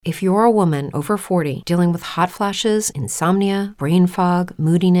If you're a woman over 40 dealing with hot flashes, insomnia, brain fog,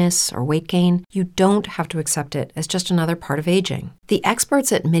 moodiness, or weight gain, you don't have to accept it as just another part of aging. The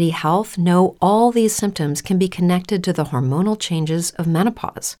experts at MIDI Health know all these symptoms can be connected to the hormonal changes of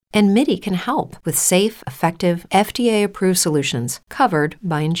menopause. And MIDI can help with safe, effective, FDA-approved solutions covered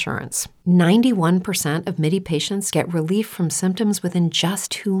by insurance. 91% of MIDI patients get relief from symptoms within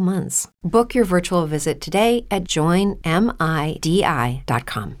just 2 months. Book your virtual visit today at joinmidi.com.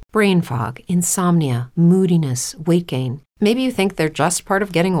 Brain fog, insomnia, moodiness, weight gain. Maybe you think they're just part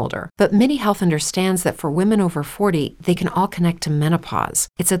of getting older, but MIDI Health understands that for women over 40, they can all connect to menopause.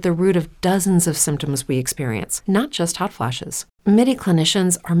 It's at the root of dozens of symptoms we experience, not just hot flashes. MIDI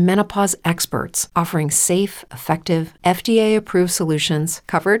clinicians are menopause experts, offering safe, effective, FDA-approved solutions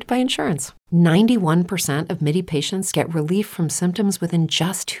covered by insurance. 91% of MIDI patients get relief from symptoms within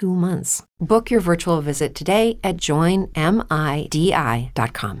just 2 months. Book your virtual visit today at joinmidi.com.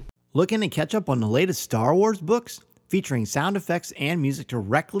 Looking to catch up on the latest Star Wars books? Featuring sound effects and music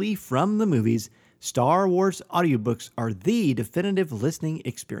directly from the movies, Star Wars audiobooks are the definitive listening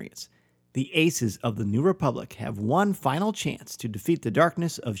experience. The Aces of the New Republic have one final chance to defeat the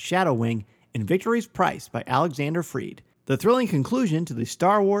darkness of Shadow Wing in Victory's Price by Alexander Freed, the thrilling conclusion to the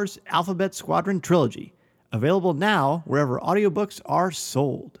Star Wars Alphabet Squadron trilogy. Available now wherever audiobooks are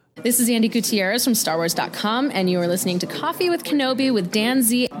sold. This is Andy Gutierrez from StarWars.com, and you are listening to Coffee with Kenobi with Dan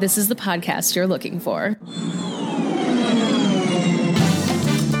Z. This is the podcast you're looking for.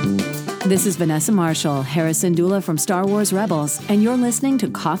 This is Vanessa Marshall, Harrison Dula from Star Wars Rebels, and you're listening to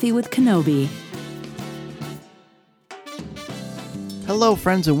Coffee with Kenobi. Hello,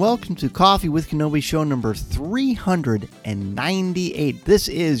 friends, and welcome to Coffee with Kenobi show number 398. This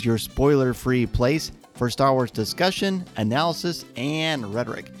is your spoiler-free place for Star Wars discussion, analysis, and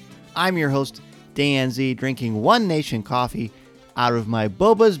rhetoric. I'm your host, Dan Z, drinking One Nation coffee out of my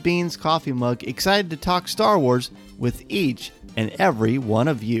Boba's Beans coffee mug, excited to talk Star Wars with each and every one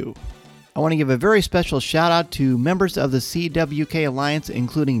of you. I want to give a very special shout out to members of the CWK Alliance,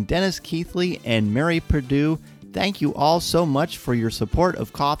 including Dennis Keithley and Mary Perdue. Thank you all so much for your support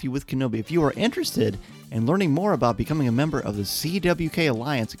of Coffee with Kenobi. If you are interested in learning more about becoming a member of the CWK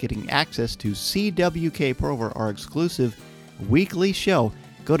Alliance, getting access to CWK Prover, our exclusive weekly show,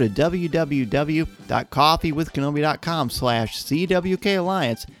 go to www.coffeewithkenobi.com/CWK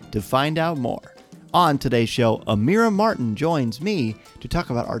Alliance to find out more. On today's show, Amira Martin joins me to talk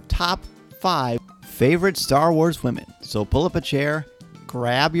about our top 5 favorite Star Wars women. So pull up a chair,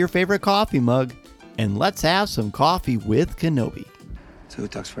 grab your favorite coffee mug, and let's have some coffee with Kenobi. So who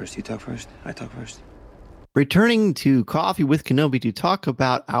talks first? You talk first? I talk first? Returning to Coffee with Kenobi to talk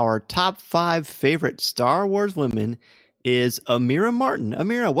about our top 5 favorite Star Wars women is Amira Martin.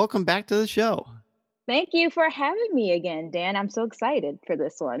 Amira, welcome back to the show. Thank you for having me again, Dan. I'm so excited for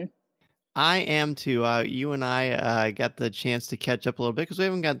this one. I am too. You and I got the chance to catch up a little bit because we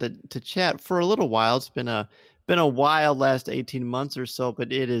haven't got to chat for a little while. It's been a wild last 18 months or so,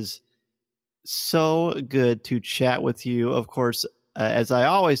 but it is so good to chat with you. Of course, as I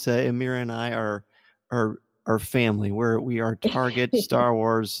always say, Amira and I are family. We are Target Star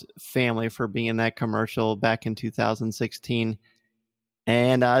Wars family for being in that commercial back in 2016.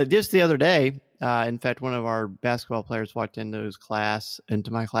 And just the other day, in fact, one of our basketball players walked into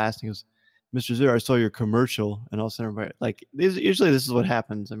my class, and he goes, "Mr. Zero, I saw your commercial." And all of a sudden, everybody, usually this is what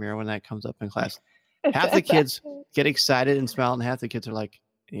happens, Amira, when that comes up in class. Half the kids get excited and smile, and half the kids are like,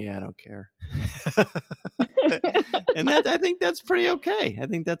 "Yeah, I don't care." And I think that's pretty okay. I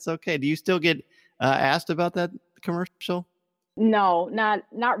think that's okay. Do you still get asked about that commercial? No, not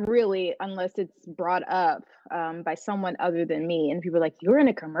really, unless it's brought up by someone other than me. And people are like, "You're in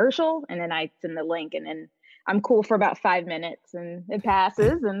a commercial?" And then I send the link, and then I'm cool for about 5 minutes, and it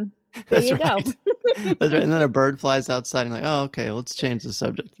passes, and there you go. That's right. And then a bird flies outside, and like, "Oh, okay, let's change the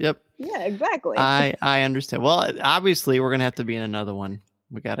subject." Yep. Yeah, exactly. I understand. Well, obviously, we're gonna have to be in another one.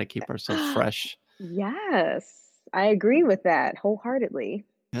 We got to keep ourselves fresh. Yes, I agree with that wholeheartedly.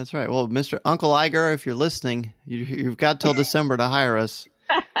 That's right. Well, Mr. Uncle Iger, if you're listening, you've got till December to hire us.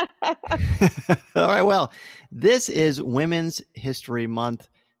 All right. Well, this is Women's History Month.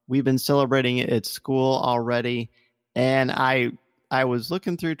 We've been celebrating it at school already, and I was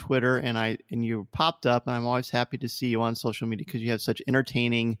looking through Twitter, and you popped up, and I'm always happy to see you on social media because you have such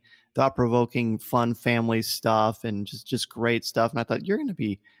entertaining, thought-provoking, fun family stuff, and just great stuff. And I thought you're going to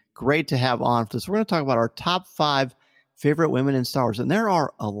be great to have on for this. We're going to talk about our top 5 favorite women in Star Wars, and there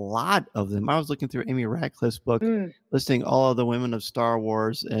are a lot of them. I was looking through Amy Ratcliffe's book, listing all of the women of Star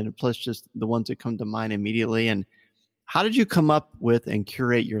Wars, and plus just the ones that come to mind immediately. And how did you come up with and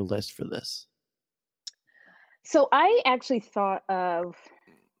curate your list for this? So I actually thought of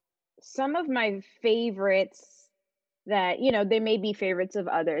some of my favorites that, they may be favorites of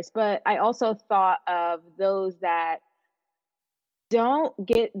others, but I also thought of those that don't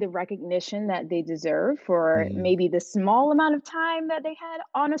get the recognition that they deserve for Mm. maybe the small amount of time that they had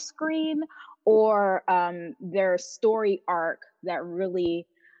on a screen, or their story arc that really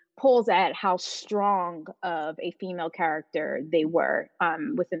pulls at how strong of a female character they were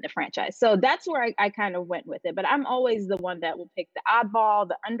within the franchise. So that's where I kind of went with it. But I'm always the one that will pick the oddball,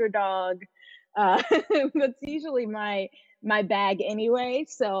 the underdog. That's usually my bag anyway.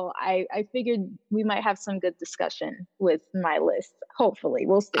 So I figured we might have some good discussion with my list. Hopefully,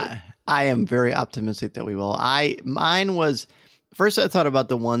 we'll see. I am very optimistic that we will. Mine was first. I thought about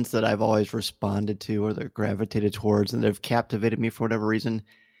the ones that I've always responded to or that gravitated towards, and that have captivated me for whatever reason.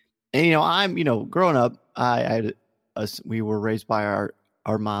 And I'm growing up, we were raised by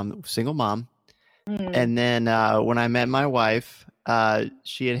our mom, single mom, and then when I met my wife,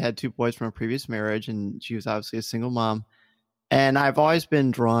 she had 2 boys from a previous marriage, and she was obviously a single mom. And I've always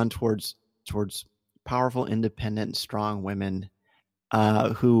been drawn towards powerful, independent, strong women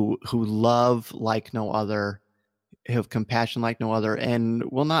who love like no other, have compassion like no other, and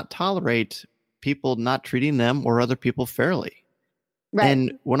will not tolerate people not treating them or other people fairly. Right.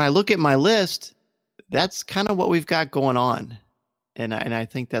 And when I look at my list, that's kind of what we've got going on, and I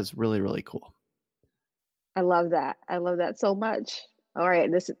think that's really, really cool. I love that. I love that so much. All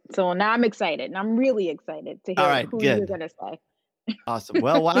right, so now I'm excited, and I'm really excited to hear All right, who you're good. gonna say. Awesome.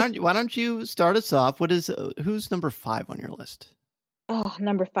 Well, why don't you start us off? Who's number 5 on your list? Oh,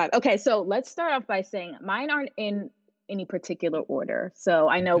 number 5. Okay, so let's start off by saying mine aren't in any particular order. So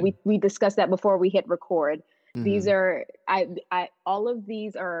I know Okay. we discussed that before we hit record. These Mhm. are I all of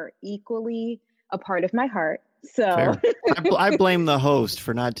these are equally a part of my heart. So Fair. I blame the host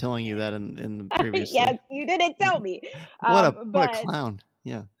for not telling you that in the previous. yes, you didn't tell me. What a But clown.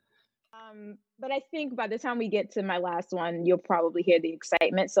 Yeah. but I think by the time we get to my last one, you'll probably hear the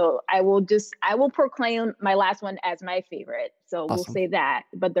excitement. So I will proclaim my last one as my favorite. So we'll Awesome. say that.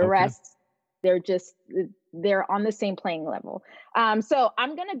 But the Okay. rest, they're on the same playing level. So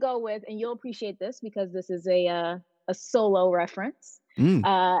I'm gonna go with, and you'll appreciate this because this is a solo reference.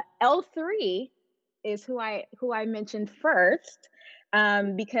 L3 is who I mentioned first.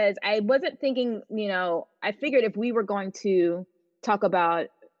 Because I wasn't thinking, I figured if we were going to talk about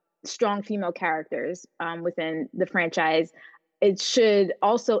strong female characters within the franchise, it should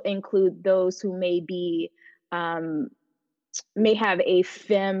also include those who may have a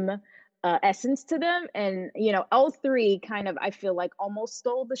femme essence to them. And L3 kind of, I feel like, almost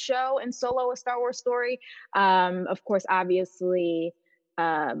stole the show in Solo: A Star Wars Story. Of course, obviously,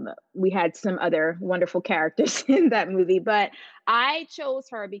 we had some other wonderful characters in that movie, but I chose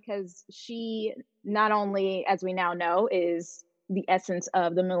her because she not only, as we now know, is the essence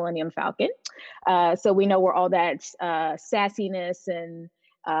of the Millennium Falcon. So we know where all that sassiness and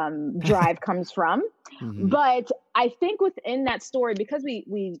drive comes from. Mhm. But I think within that story, because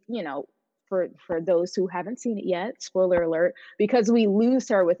we for those who haven't seen it yet, spoiler alert, because we lose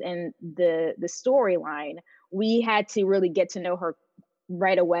her within the storyline, we had to really get to know her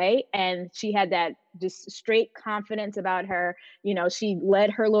right away, and she had that just straight confidence about her. She led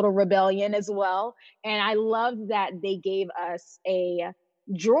her little rebellion as well, and I love that they gave us a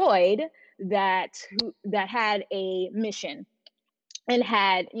droid that had a mission and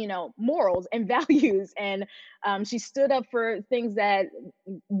had morals and values, and she stood up for things that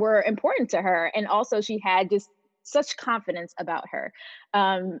were important to her, and also she had just such confidence about her.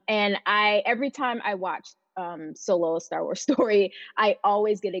 And every time I watch Solo: A Star Wars Story, I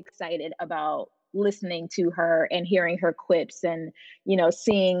always get excited about listening to her and hearing her quips, and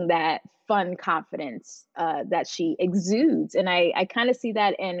seeing that fun confidence that she exudes. And I kind of see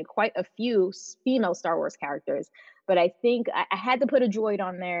that in quite a few female Star Wars characters, but I think I had to put a droid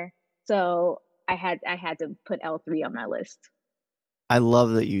on there, so I had to put L3 on my list. I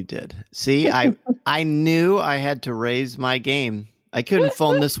love that you did. See, I knew I had to raise my game. I couldn't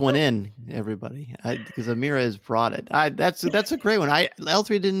phone this one in, everybody, because Amira has brought it. That's a great one. I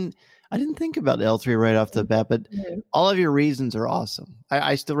didn't think about L3 right off the bat, but all of your reasons are awesome.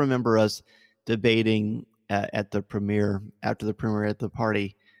 I still remember us debating at the premiere, after the premiere at the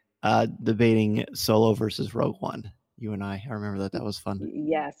party, debating Solo versus Rogue One. You and I remember that was fun.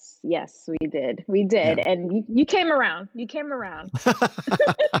 Yes, we did, yeah. And you came around.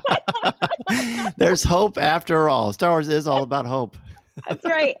 There's hope after all. Star Wars is all about hope. That's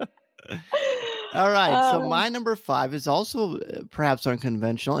right. All right. So my number 5 is also perhaps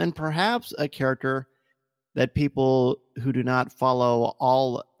unconventional, and perhaps a character that people who do not follow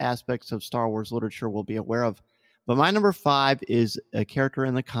all aspects of Star Wars literature will be aware of. But my number 5 is a character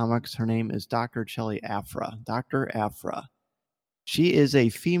in the comics. Her name is Dr. Chelly Afra. Dr. Afra. She is a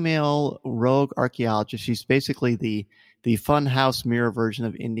female rogue archaeologist. She's basically the Funhouse mirror version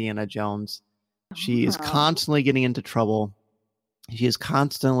of Indiana Jones. She is constantly getting into trouble. She is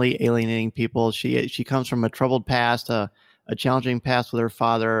constantly alienating people. She comes from a troubled past, a challenging past with her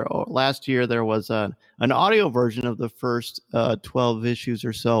father. Last year, there was an audio version of the first 12 issues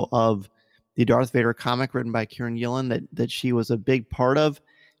or so of the Darth Vader comic written by Kieran Gillen that she was a big part of.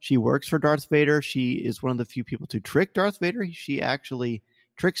 She works for Darth Vader. She is one of the few people to trick Darth Vader. She actually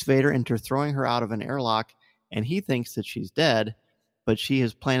tricks Vader into throwing her out of an airlock, and he thinks that she's dead, but she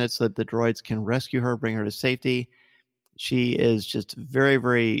has planned it so that the droids can rescue her, bring her to safety. She is just very,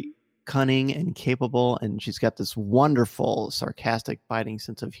 very cunning and capable, and she's got this wonderful, sarcastic, biting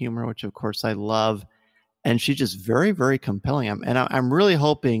sense of humor, which, of course, I love. And she's just very, very compelling. I'm really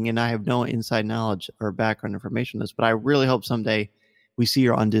hoping, and I have no inside knowledge or background information on this, but I really hope someday we see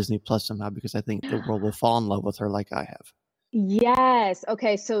her on Disney Plus somehow, because I think the world will fall in love with her like I have. Yes.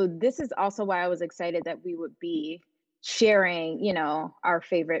 Okay. So this is also why I was excited that we would be sharing, our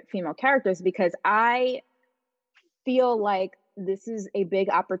favorite female characters, because I feel like this is a big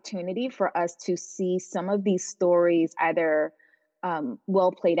opportunity for us to see some of these stories either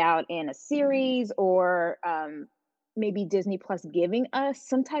well played out in a series, or maybe Disney Plus giving us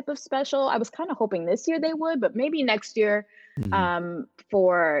some type of special. I was kind of hoping this year they would, but maybe next year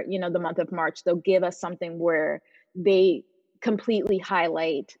for, the month of March, they'll give us something where they completely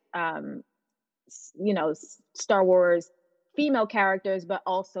highlight, Star Wars female characters, but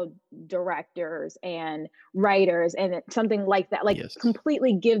also directors and writers and something like that, Yes.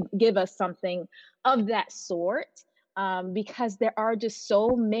 completely give us something of that sort, because there are just so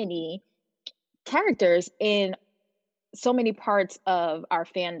many characters in so many parts of our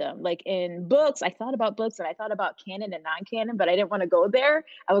fandom. Like in books, I thought about books and I thought about canon and non-canon, but I didn't want to go there.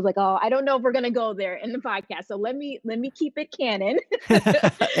 I was like, oh, I don't know if we're going to go there in the podcast. So let me keep it canon.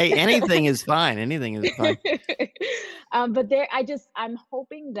 Hey, anything is fine. Anything is fine. But I'm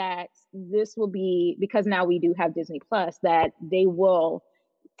hoping that this will be, because now we do have Disney Plus, that they will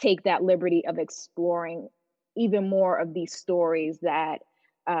take that liberty of exploring even more of these stories that,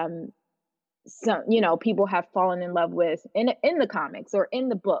 some people have fallen in love with in the comics or in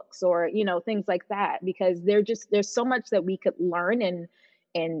the books, or things like that, because there's so much that we could learn and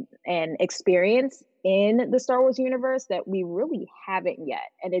experience in the Star Wars universe that we really haven't yet.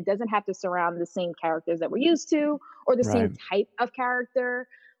 And it doesn't have to surround the same characters that we're used to, or the same type of character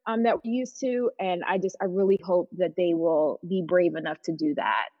that we're used to. And I really hope that they will be brave enough to do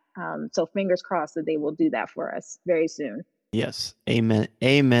that. So fingers crossed that they will do that for us very soon. Yes. Amen.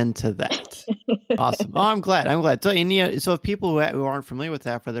 Amen to that. Awesome. Oh, I'm glad. So, so if people who aren't familiar with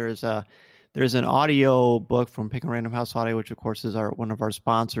Afra, there's an audio book from Pick and Random House Audio, which of course is one of our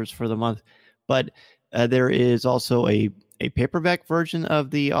sponsors for the month. But there is also a paperback version of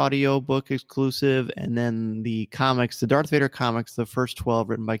the audio book exclusive, and then the comics, the Darth Vader comics, the first 12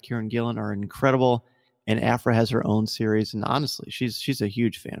 written by Kieran Gillen, are incredible. And Afra has her own series, and honestly, she's a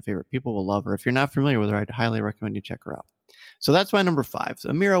huge fan favorite. People will love her. If you're not familiar with her, I'd highly recommend you check her out. So that's my number 5. So,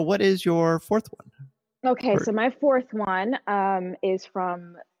 Amira, what is your 4th one? Okay, so my 4th one is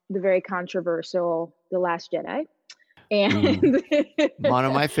from the very controversial The Last Jedi. And one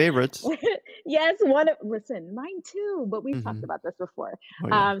of my favorites. Yes, listen, mine too, but we've talked about this before. Oh,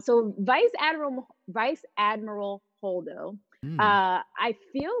 yeah. So Vice Admiral Holdo, I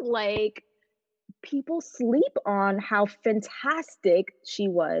feel like people sleep on how fantastic she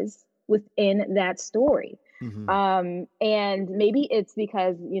was within that story. And maybe it's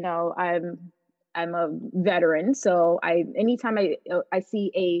because, I'm a veteran. So anytime I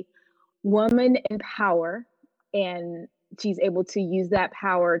see a woman in power and she's able to use that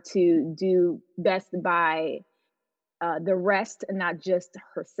power to do best by the rest and not just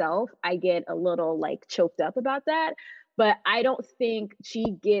herself, I get a little choked up about that. But I don't think she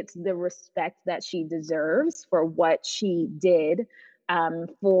gets the respect that she deserves for what she did,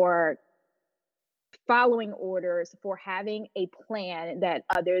 for following orders, for having a plan that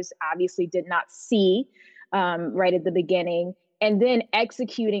others obviously did not see right at the beginning, and then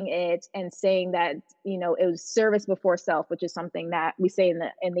executing it and saying that it was service before self, which is something that we say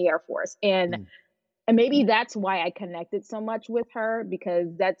in the Air Force. And maybe that's why I connected so much with her, because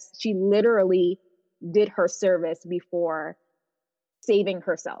she literally did her service before saving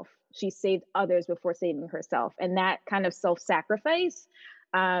herself. She saved others before saving herself, and that kind of self-sacrifice,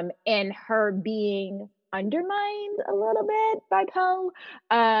 and her being undermined a little bit by Poe,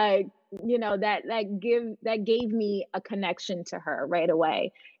 that gave me a connection to her right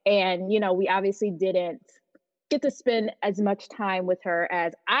away. And we obviously didn't get to spend as much time with her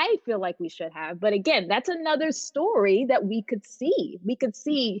as I feel like we should have. But again, that's another story that we could see. We could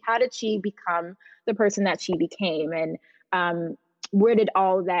see, how did she become the person that she became, and where did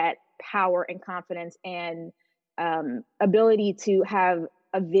all that power and confidence and ability to have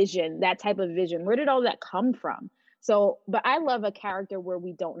a vision, that type of vision, where did all that come from? So, but I love a character where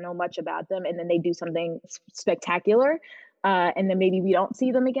we don't know much about them and then they do something spectacular, and then maybe we don't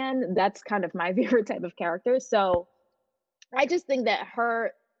see them again. That's kind of my favorite type of character. So I just think that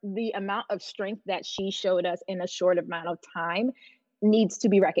the amount of strength that she showed us in a short amount of time needs to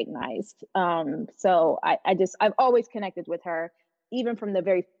be recognized. So I've always connected with her. Even from the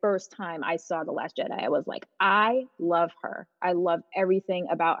very first time I saw The Last Jedi, I was like, I love her. I love everything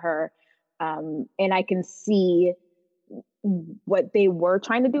about her. And I can see what they were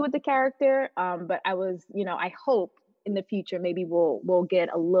trying to do with the character. But I was, I hope in the future, maybe we'll get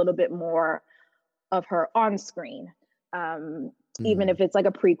a little bit more of her on screen. Even if it's like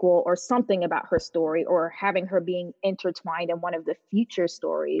a prequel or something about her story, or having her being intertwined in one of the future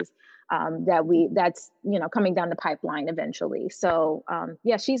stories that's coming down the pipeline eventually. So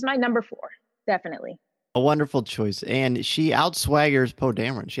yeah, she's my number 4, definitely. A wonderful choice, and she outswaggers Poe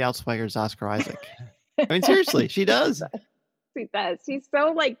Dameron. She outswaggers Oscar Isaac. I mean, seriously, she does. She does. She's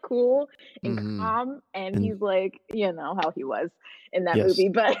so like cool and calm, and he's like, how he was in that movie.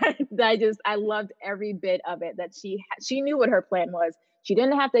 But I loved every bit of it. That she knew what her plan was. She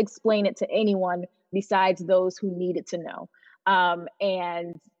didn't have to explain it to anyone besides those who needed to know.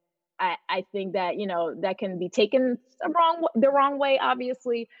 And I think that that can be taken the wrong way,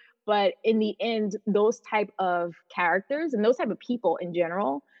 obviously. But in the end, those type of characters and those type of people in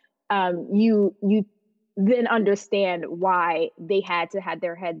general, you then understand why they had to have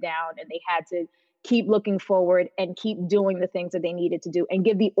their head down, and they had to keep looking forward and keep doing the things that they needed to do and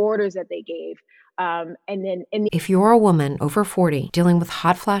give the orders that they gave. If you're a woman over 40 dealing with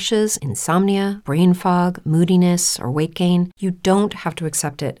hot flashes, insomnia, brain fog, moodiness, or weight gain, you don't have to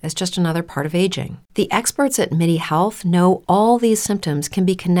accept it as just another part of aging. The experts at MIDI Health know all these symptoms can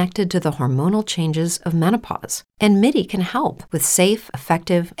be connected to the hormonal changes of menopause. And MIDI can help with safe,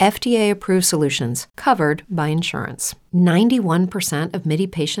 effective, FDA-approved solutions covered by insurance. 91% of MIDI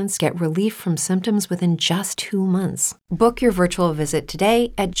patients get relief from symptoms within just 2 months. Book your virtual visit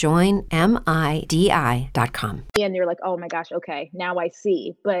today at joinmidi.com. And you're like, oh my gosh, okay, now I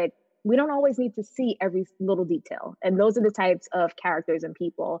see. But we don't always need to see every little detail. And those are the types of characters and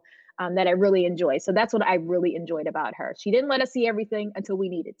people that I really enjoy. So that's what I really enjoyed about her. She didn't let us see everything until we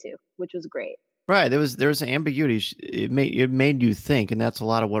needed to, which was great. Right. There was an ambiguity. It made you think, and that's a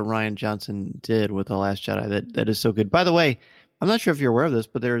lot of what Rian Johnson did with The Last Jedi. That is so good. By the way, I'm not sure if you're aware of this,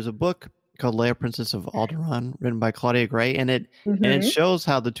 but there is a book called Leia, Princess of Alderaan, written by Claudia Gray, and it shows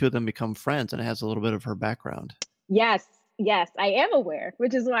how the two of them become friends, and it has a little bit of her background. Yes, I am aware,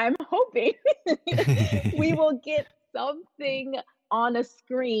 which is why I'm hoping we will get something on a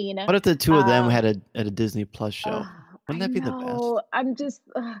screen. What if the two of them had a Disney Plus show? Wouldn't that be the best? I'm just,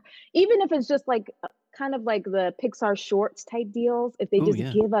 even if it's just like kind of like the Pixar shorts type deals, if they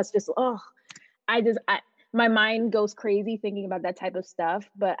give us my mind goes crazy thinking about that type of stuff.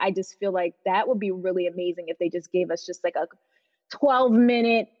 But I just feel like that would be really amazing if they just gave us just like a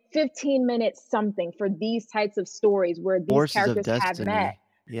 12-minute, 15-minute something for these types of stories where these Forces characters have met.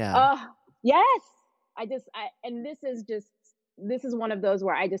 Yeah. Yes. And this is one of those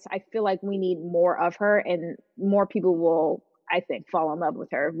where I feel like we need more of her, and more people will, I think, fall in love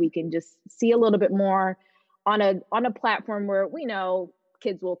with her. We can just see a little bit more on a platform where we know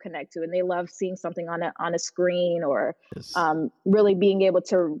kids will connect to, and they love seeing something on a screen, or really being able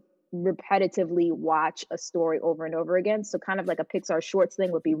to repetitively watch a story over and over again. So kind of like a Pixar shorts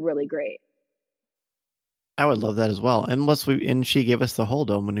thing would be really great. I would love that as well. And she gave us the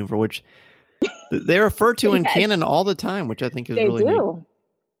Holdo maneuver, which they refer to in canon all the time, which I think is really neat.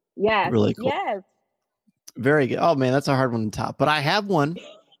 Yes. Really cool. Yes. Very good. Oh man, that's a hard one to top. But I have one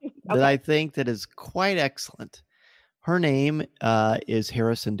that I think that is quite excellent. Her name is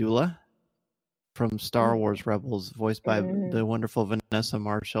Hera Syndulla from Star Wars Rebels, voiced by the wonderful Vanessa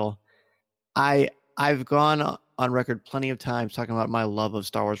Marshall. I've gone on record plenty of times talking about my love of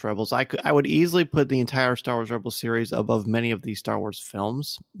Star Wars Rebels. I would easily put the entire Star Wars Rebels series above many of these Star Wars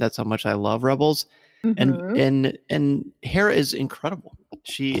films. That's how much I love Rebels. And Hera is incredible.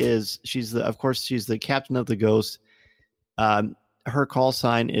 She's the captain of the Ghost. Her call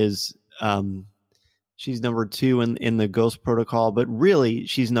sign is she's number 2 in the Ghost Protocol, but really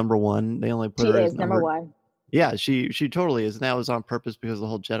she's number 1. They only put her as number 1. Yeah, she totally is. And that was on purpose because of the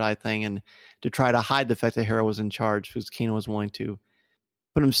whole Jedi thing, and to try to hide the fact that Hera was in charge, because Kanan was willing to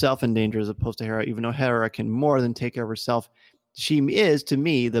put himself in danger as opposed to Hera, even though Hera can more than take care of herself. She is, to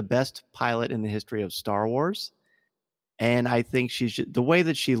me, the best pilot in the history of Star Wars. And I think the way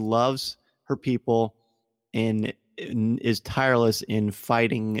that she loves her people and is tireless in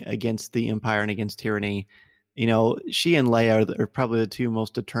fighting against the Empire and against tyranny. You know, she and Leia are probably the two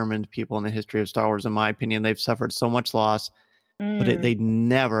most determined people in the history of Star Wars, in my opinion. They've suffered so much loss, but they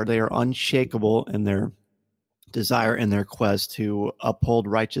are unshakable in their desire and their quest to uphold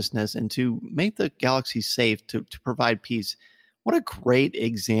righteousness and to make the galaxy safe, to provide peace. What a great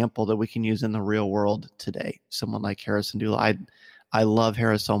example that we can use in the real world today. Someone like Hera Syndulla. I love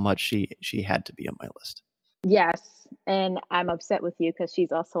Hera so much. She had to be on my list. Yes, and I'm upset with you because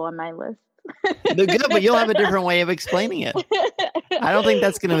she's also on my list. Good, but you'll have a different way of explaining it. I don't think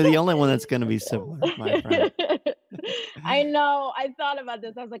that's going to be the only one that's going to be similar, my friend. I know. I thought about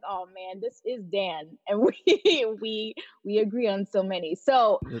this. I was like, oh man, this is Dan, and we agree on so many.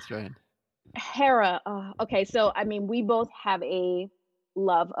 So that's right. Hera. Okay, so I mean, we both have a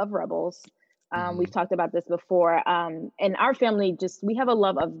love of Rebels. We've talked about this before. In our family, we have a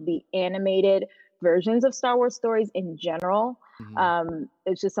love of the animated versions of Star Wars stories in general.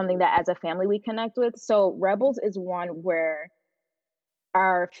 It's just something that as a family we connect with. So Rebels is one where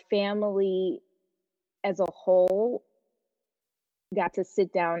our family as a whole got to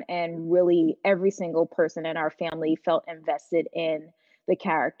sit down and really every single person in our family felt invested in the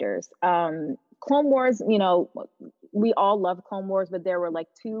characters. Clone Wars, you know, we all love Clone Wars, but there were like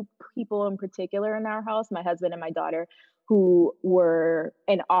two people in particular in our house, my husband and my daughter, who were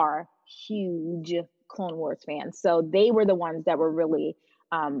and are huge Clone Wars fans. So they were the ones that were really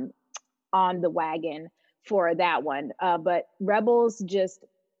on the wagon for that one. But Rebels, just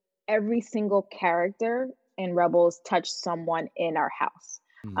every single character in Rebels touched someone in our house.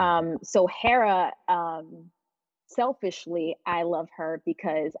 So Hera, selfishly, I love her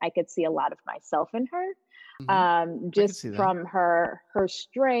because I could see a lot of myself in her. Just from her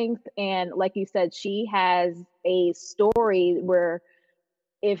strength. And like you said, she has a story where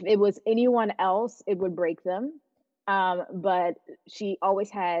if it was anyone else, it would break them. But she always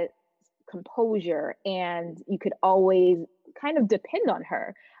had composure and you could always kind of depend on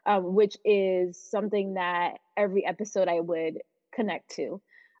her, which is something that every episode I would connect to.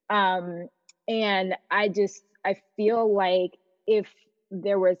 And I feel like if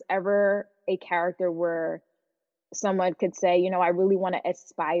there was ever a character where someone could say, you know, I really want to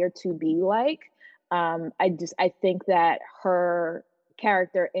aspire to be like, I think that her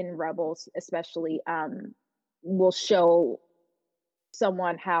character in Rebels especially will show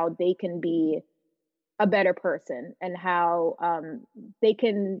someone how they can be a better person and how they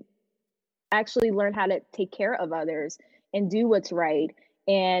can actually learn how to take care of others and do what's right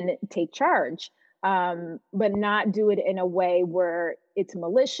and take charge, but not do it in a way where it's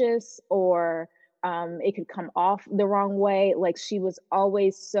malicious or it could come off the wrong way. Like she was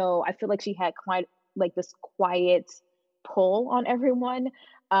always I feel like she had quite like this quiet pull on everyone,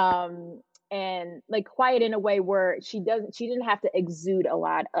 and like quiet in a way where she didn't have to exude a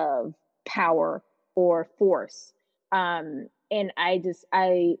lot of power or force, and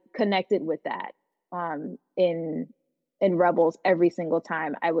I connected with that in Rebels every single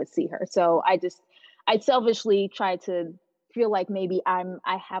time I would see her. So I selfishly try to feel like maybe I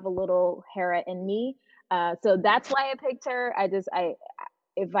have a little Hera in me, so that's why I picked her.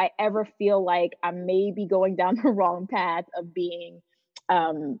 If I ever feel like I may be going down the wrong path of being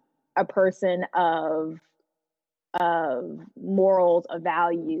a person of morals, of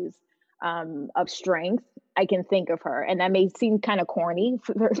values, of strength, I can think of her. And that may seem kind of corny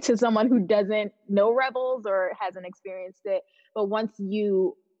to someone who doesn't know Rebels or hasn't experienced it. But once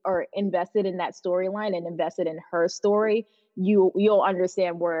you are invested in that storyline and invested in her story, you'll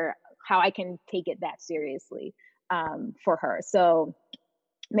understand how I can take it that seriously for her. So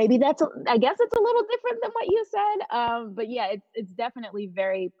maybe I guess it's a little different than what you said. But yeah, it's definitely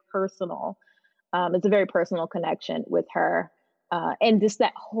very personal. It's a very personal connection with her. And just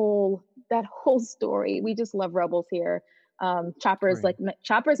that whole story. We just love Rebels here. Chopper's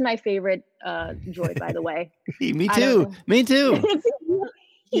Chopper's my favorite droid, by the way. Me too.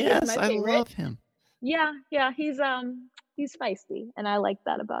 Yes, I love him. Yeah, he's feisty, and I like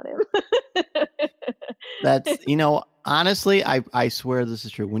that about him. That's, honestly, I swear this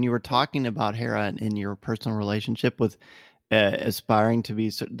is true. When you were talking about Hera and in your personal relationship with aspiring to be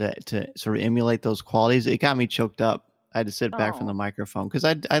to sort of emulate those qualities, it got me choked up. I had to sit back from the microphone because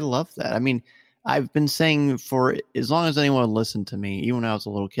I love that. I mean, I've been saying for as long as anyone listened to me, even when I was a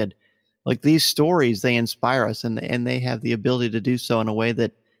little kid, like these stories, they inspire us and they have the ability to do so in a way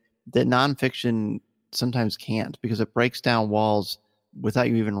that nonfiction sometimes can't, because it breaks down walls without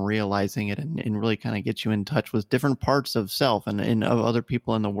you even realizing it, and really kind of gets you in touch with different parts of self and of other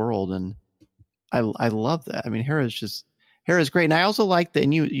people in the world. And I love that. I mean, Hera's great. And I also like that,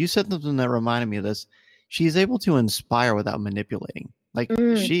 and you said something that reminded me of this. She's able to inspire without manipulating. Like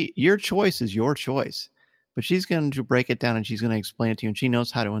your choice is your choice, but she's going to break it down and she's going to explain it to you, and she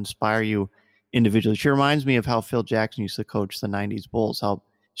knows how to inspire you individually. She reminds me of how Phil Jackson used to coach the 90s Bulls, how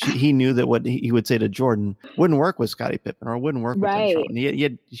he knew that what he would say to Jordan wouldn't work with Scottie Pippen or wouldn't work with Tim Charlton.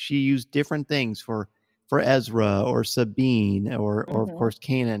 Yet she used different things for Ezra or Sabine or of course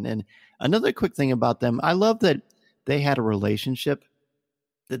Kanan. And another quick thing about them, I love that they had a relationship,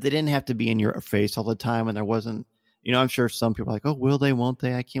 that they didn't have to be in your face all the time, and there wasn't, I'm sure some people are like, oh, will they, won't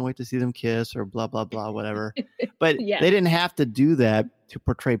they? I can't wait to see them kiss or blah, blah, blah, whatever. But they didn't have to do that to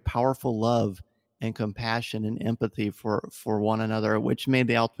portray powerful love and compassion and empathy for one another, which made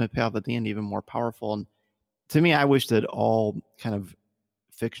the ultimate payoff at the end even more powerful. And to me, I wish that all kind of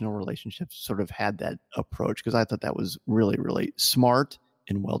fictional relationships sort of had that approach, because I thought that was really, really smart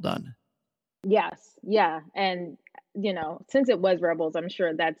and well done. Yes. Yeah. And, since it was Rebels, I'm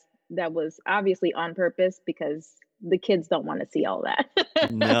sure that was obviously on purpose, because the kids don't want to see all that.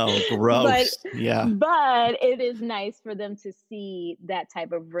 No, gross. But it is nice for them to see that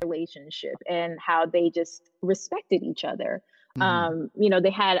type of relationship and how they just respected each other.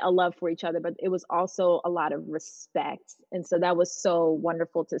 They had a love for each other, but it was also a lot of respect. And so that was so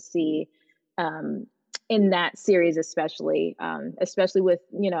wonderful to see in that series, especially with,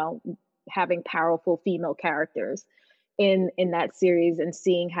 having powerful female characters in that series, and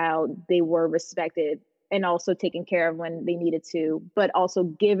seeing how they were respected and also taken care of when they needed to, but also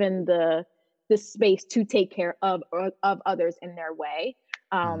given the space to take care of others in their way.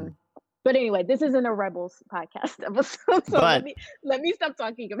 But anyway, this isn't a Rebels podcast episode, so let me stop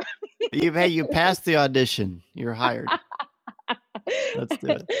talking about it. You passed the audition. You're hired. Let's do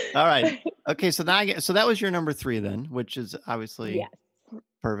it. All right. Okay. So that was your number 3 then, which is obviously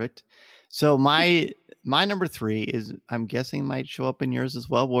perfect. So my number 3 is, I'm guessing, might show up in yours as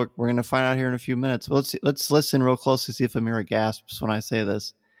well. We're going to find out here in a few minutes. Let's listen real close to see if Amira gasps when I say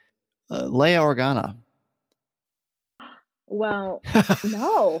this. Leia Organa. Well,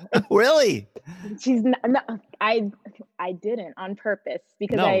 no. Really? She's not. No, I didn't on purpose,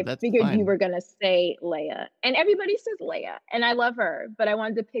 because I figured you were gonna say Leia, and everybody says Leia, and I love her, but I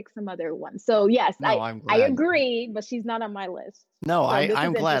wanted to pick some other one. So yes, I agree, but she's not on my list. No, so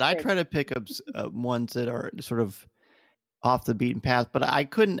I'm glad. I try to pick up ones that are sort of off the beaten path, but I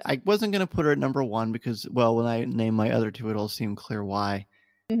wasn't going to put her at number 1 because, well, when I name my other 2, it'll seem clear why.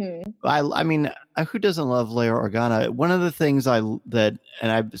 I mean, who doesn't love Leia Organa? One of the things and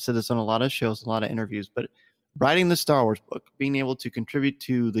I've said this on a lot of shows, a lot of interviews, but writing the Star Wars book, being able to contribute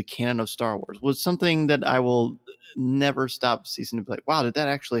to the canon of Star Wars, was something that I will never stop ceasing to be like, wow, did that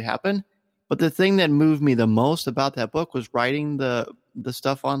actually happen? But the thing that moved me the most about that book was writing the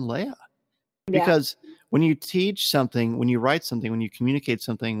stuff on Leia. Because when you teach something, when you write something, when you communicate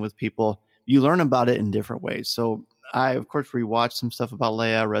something with people, you learn about it in different ways. So I, of course, rewatched some stuff about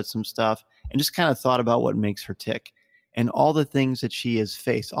Leia, read some stuff, and just kind of thought about what makes her tick and all the things that she has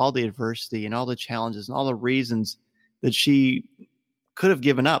faced, all the adversity and all the challenges and all the reasons that she could have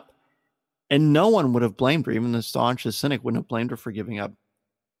given up. And no one would have blamed her. Even the staunchest cynic wouldn't have blamed her for giving up.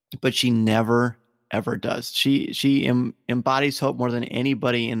 But she never, ever does. She embodies hope more than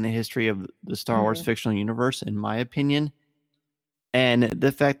anybody in the history of the Star Wars fictional universe, in my opinion. And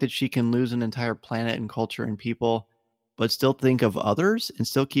the fact that she can lose an entire planet and culture and people, but still think of others and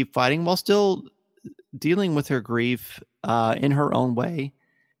still keep fighting while still dealing with her grief in her own way,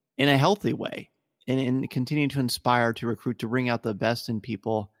 in a healthy way, and continue to inspire, to recruit, to bring out the best in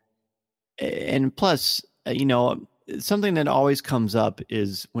people. And plus, something that always comes up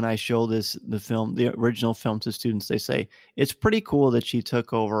is when I show the original film to students, they say, it's pretty cool that she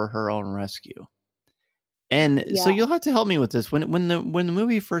took over her own rescue. And so you'll have to help me with this. When the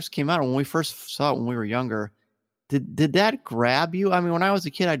movie first came out, when we first saw it when we were younger, did that grab you? I mean, when I was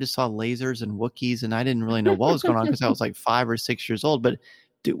a kid, I just saw lasers and Wookiees, and I didn't really know what was going on because I was like 5 or 6 years old. But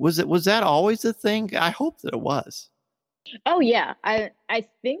was that always the thing? I hope that it was. Oh yeah, I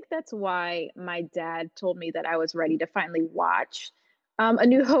think that's why my dad told me that I was ready to finally watch A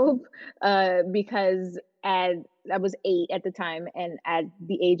New Hope, because I was 8 at the time, and at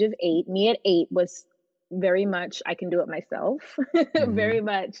the age of 8, me at 8 was very much I can do it myself, very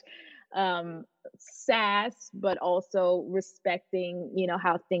much sass, but also respecting,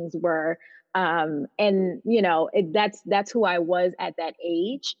 how things were. And that's who I was at that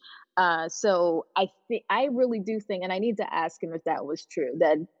age. So I really do think, and I need to ask him if that was true,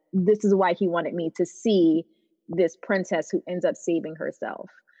 that this is why he wanted me to see, this princess who ends up saving herself.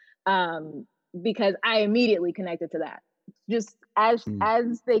 Because I immediately connected to that. Just as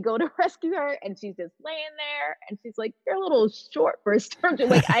they go to rescue her, and she's just laying there, and she's like, "You're a little short for a stormtrooper."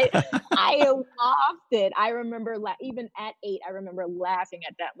 Like I loved it. I remember even at 8, I remember laughing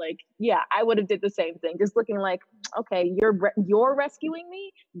at that. Like, yeah, I would have did the same thing. Just looking like, okay, you're rescuing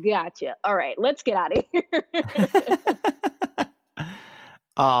me. Gotcha. All right, let's get out of here.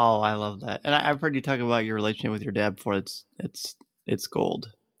 Oh, I love that. And I've heard you talk about your relationship with your dad before. It's gold.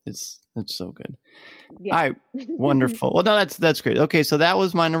 It's so good. Yeah. All right, wonderful. Well, no, that's great. Okay, so that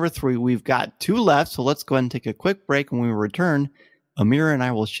was my number 3. We've got 2 left, so let's go ahead and take a quick break. When we return, Amira and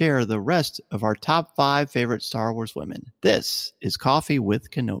I will share the rest of our top 5 favorite Star Wars women. This is Coffee with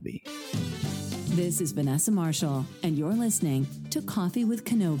Kenobi. This is Vanessa Marshall, and you're listening to Coffee with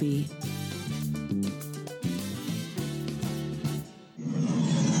Kenobi.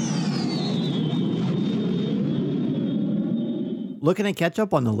 Looking to catch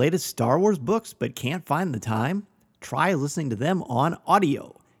up on the latest Star Wars books but can't find the time? Try listening to them on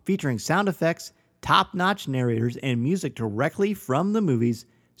audio, featuring sound effects, top-notch narrators, and music directly from the movies.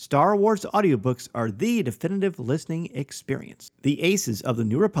 Star Wars audiobooks are the definitive listening experience. The Aces of the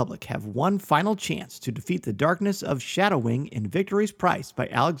New Republic have one final chance to defeat the darkness of Shadowwing in Victory's Price by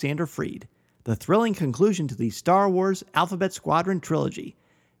Alexander Freed, the thrilling conclusion to the Star Wars Alphabet Squadron trilogy.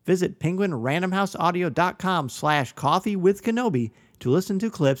 Visit penguinrandomhouse.com/coffeewithkenobi to listen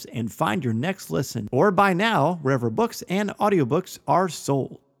to clips and find your next listen, or buy now wherever books and audiobooks are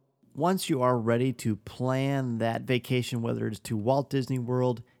sold. Once you are ready to plan that vacation, whether it's to Walt Disney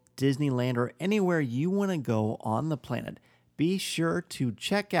World, Disneyland, or anywhere you want to go on the planet, be sure to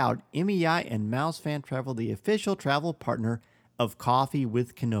check out MEI and Mouse Fan Travel, the official travel partner of Coffee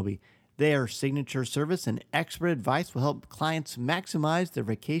with Kenobi. Their signature service and expert advice will help clients maximize their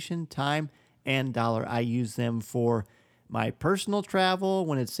vacation time and dollar. I use them for my personal travel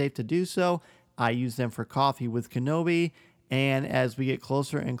when it's safe to do so. I use them for Coffee with Kenobi. And as we get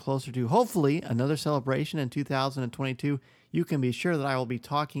closer and closer to hopefully another celebration in 2022, you can be sure that I will be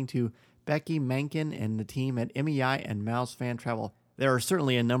talking to Becky Menken and the team at MEI and Mouse Fan Travel. There are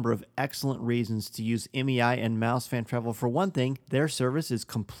certainly a number of excellent reasons to use MEI and Mouse Fan Travel. For one thing, their service is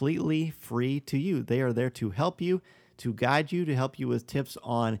completely free to you. They are there to help you, to guide you, to help you with tips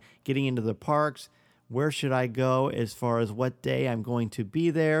on getting into the parks, where should I go as far as what day I'm going to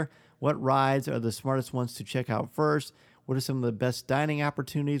be there, what rides are the smartest ones to check out first, what are some of the best dining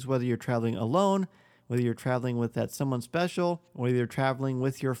opportunities, whether you're traveling alone, whether you're traveling with that someone special, whether you're traveling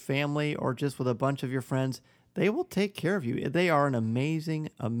with your family or just with a bunch of your friends. They will take care of you. They are an amazing,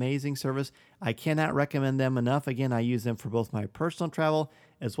 amazing service. I cannot recommend them enough. Again, I use them for both my personal travel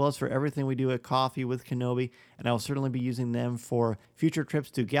as well as for everything we do at Coffee with Kenobi. And I will certainly be using them for future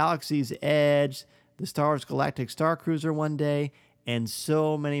trips to Galaxy's Edge, the Star Wars Galactic Star Cruiser one day, and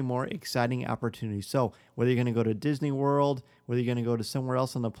so many more exciting opportunities. So whether you're going to go to Disney World, whether you're going to go to somewhere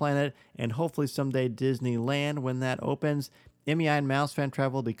else on the planet, and hopefully someday Disneyland when that opens, MEI and Mouse Fan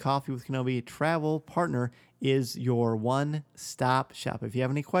Travel, the Coffee with Kenobi travel partner, is your one-stop shop. If you have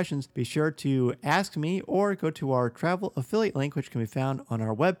any questions, be sure to ask me or go to our travel affiliate link, which can be found on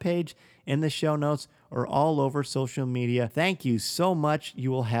our webpage, in the show notes, or all over social media. Thank you so much. You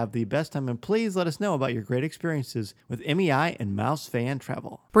will have the best time, and please let us know about your great experiences with MEI and Mouse Fan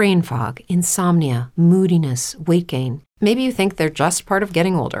Travel. Brain fog, insomnia, moodiness, weight gain. Maybe you think they're just part of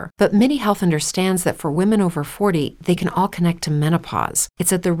getting older, but MIDI Health understands that for women over 40, they can all connect to menopause.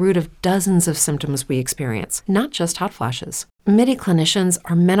 It's at the root of dozens of symptoms we experience, not just hot flashes. MIDI clinicians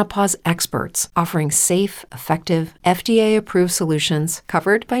are menopause experts, offering safe, effective, FDA-approved solutions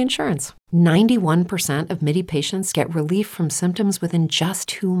covered by insurance. 91% of MIDI patients get relief from symptoms within just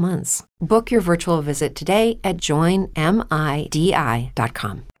 2 months. Book your virtual visit today at joinmidi.com.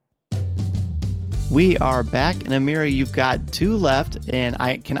 We are back, and Amira, you've got 2 left, and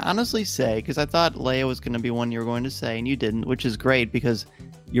I can honestly say, because I thought Leia was going to be one you were going to say, and you didn't, which is great, because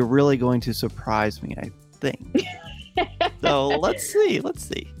you're really going to surprise me, I think. So let's see.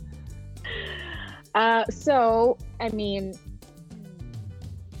 So, I mean,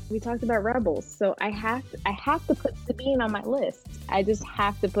 we talked about Rebels, so I have to put Sabine on my list. I just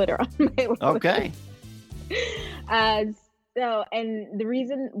have to put her on my list. Okay. So, and the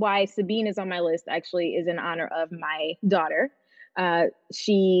reason why Sabine is on my list actually is in honor of my daughter.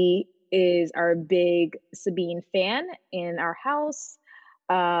 She is our big Sabine fan in our house.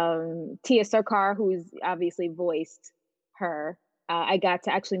 Tia Sarkar, who's obviously voiced her, I got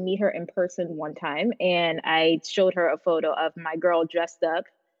to actually meet her in person one time, and I showed her a photo of my girl dressed up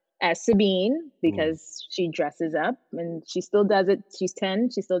as Sabine because she dresses up, and she still does it. She's 10.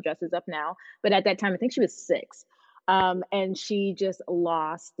 She still dresses up now. But at that time, I think she was 6. And she just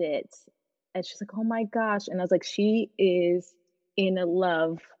lost it. And she's like, oh my gosh. And I was like, she is in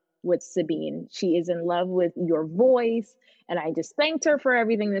love with Sabine. She is in love with your voice. And I just thanked her for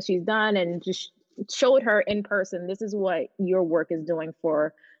everything that she's done and just showed her in person, this is what your work is doing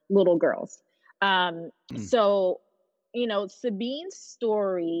for little girls. So, you know, Sabine's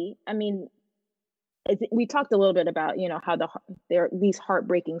story, I mean, we talked a little bit about, you know, how there are these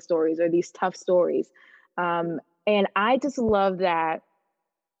heartbreaking stories or these tough stories. And I just love that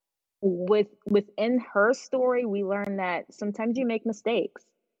within her story, we learn that sometimes you make mistakes.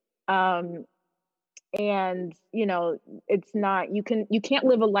 And you know, it's not, you can't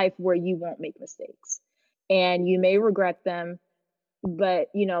live a life where you won't make mistakes and you may regret them, but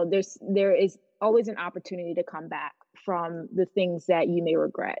you know, there is always an opportunity to come back from the things that you may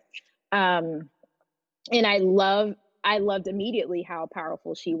regret. And I loved immediately how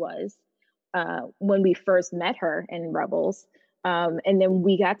powerful she was when we first met her in Rebels. And then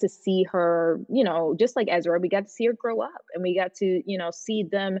we got to see her, you know, just like Ezra, we got to see her grow up, and we got to, you know, see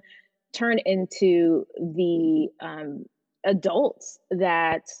them turn into the adults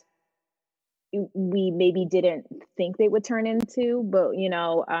that we maybe didn't think they would turn into. But, you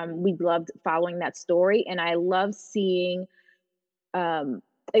know, we loved following that story. And I love seeing a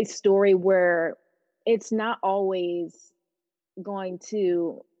story where it's not always going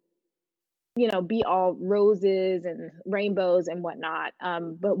to, you know, be all roses and rainbows and whatnot.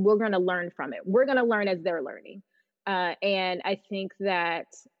 But we're going to learn from it. We're going to learn as they're learning. And I think that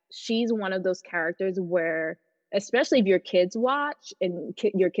she's one of those characters where, especially if your kids watch and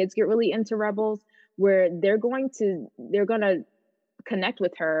your kids get really into Rebels, where they're going to connect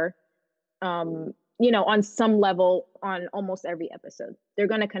with her, you know, on some level on almost every episode. They're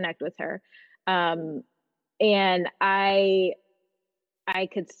going to connect with her. And I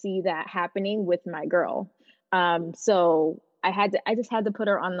could see that happening with my girl. So I just had to put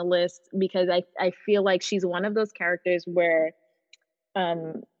her on the list because I feel like she's one of those characters where,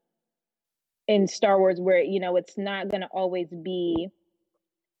 in Star Wars, where, you know, it's not going to always be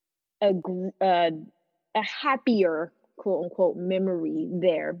a happier, quote unquote, memory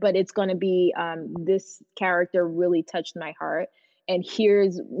there, but it's going to be, this character really touched my heart. And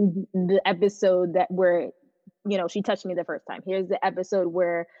here's the episode where, you know, she touched me the first time. Here's the episode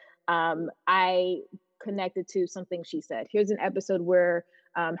where I connected to something she said. Here's an episode where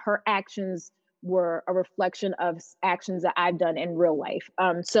her actions were a reflection of actions that I've done in real life.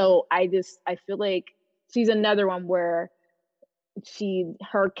 So I feel like she's another one where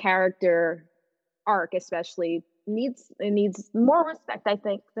her character arc especially needs more respect, I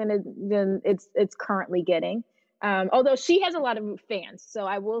think, than it's currently getting. Although she has a lot of fans, so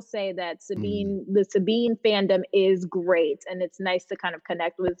I will say that the Sabine fandom is great, and it's nice to kind of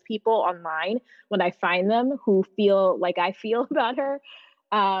connect with people online when I find them who feel like I feel about her.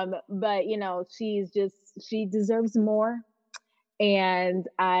 But you know, she deserves more, and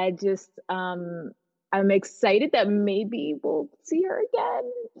I'm excited that maybe we'll see her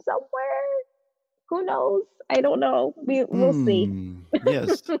again somewhere. Who knows? I don't know. We'll see.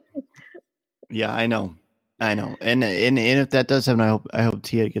 Yes. Yeah, I know. And if that does happen, I hope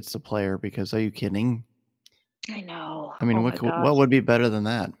Tia gets to play her, because are you kidding? I know. I mean, what would be better than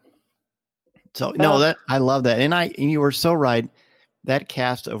that? So I love that. And you were so right. That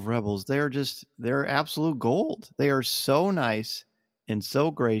cast of Rebels, they're absolute gold. They are so nice and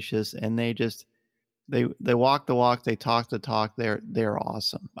so gracious, and they walk the walk, they talk the talk. They're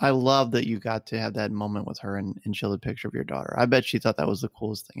awesome. I love that you got to have that moment with her and show the picture of your daughter. I bet she thought that was the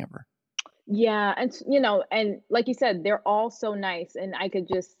coolest thing ever. Yeah, and you know, and like you said, they're all so nice, and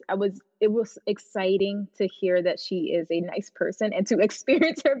it was exciting to hear that she is a nice person and to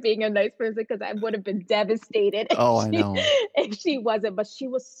experience her being a nice person, because I would have been devastated if she wasn't, but she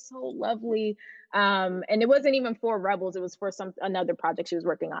was so lovely. And it wasn't even for Rebels, it was for another project she was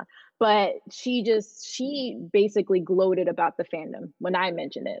working on, but she basically gloated about the fandom when I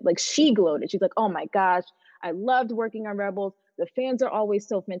mentioned it. Like, she gloated. She's like, oh my gosh, I loved working on Rebels. The fans are always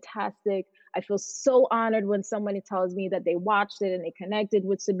so fantastic. I feel so honored when somebody tells me that they watched it and they connected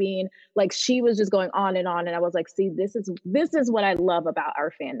with Sabine. Like, she was just going on, and I was like, see, this is what I love about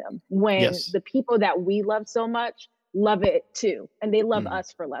our fandom. When the people that we love so much love it too, and they love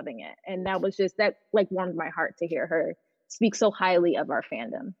us for loving it. And that warmed my heart to hear her speak so highly of our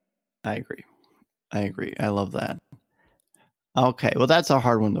fandom. I agree. I love that. Okay, well, that's a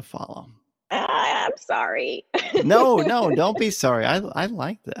hard one to follow. I'm sorry. No, don't be sorry. I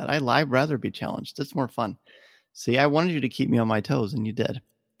like that. I'd rather be challenged. It's more fun. See, I wanted you to keep me on my toes, and you did.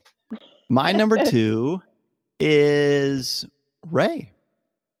 My number 2 is Rey.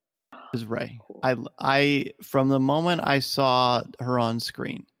 Is Rey. I from the moment I saw her on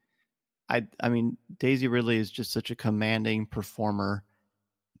screen, I mean, Daisy Ridley is just such a commanding performer.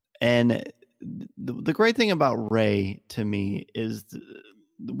 And the great thing about Rey to me is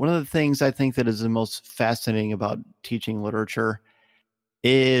one of the things I think that is the most fascinating about teaching literature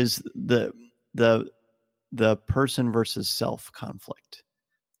is the person versus self conflict,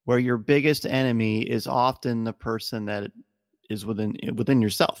 where your biggest enemy is often the person that is within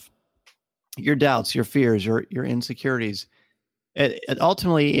yourself, your doubts, your fears, your insecurities.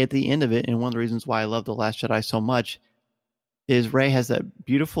 Ultimately, at the end of it, and one of the reasons why I love The Last Jedi so much is Rey has that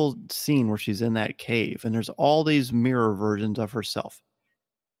beautiful scene where she's in that cave and there's all these mirror versions of herself.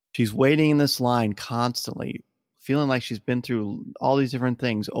 She's waiting in this line constantly, feeling like she's been through all these different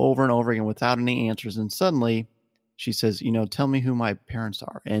things over and over again without any answers. And suddenly she says, tell me who my parents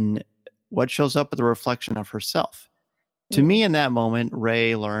are. And what shows up is the reflection of herself. To me, in that moment,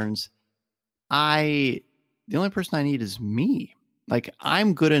 Rey learns, the only person I need is me. Like,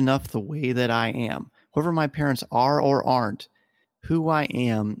 I'm good enough the way that I am. Whoever my parents are or aren't, who I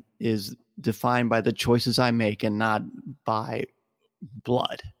am is defined by the choices I make and not by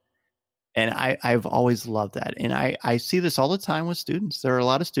blood. And I've always loved that. And I see this all the time with students. There are a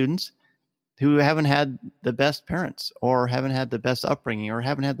lot of students who haven't had the best parents or haven't had the best upbringing or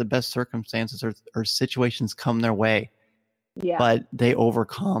haven't had the best circumstances or situations come their way. Yeah. But they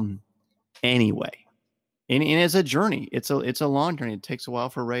overcome anyway. And it's a journey. It's a long journey. It takes a while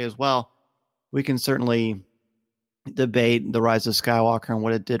for Rey as well. We can certainly debate The Rise of Skywalker and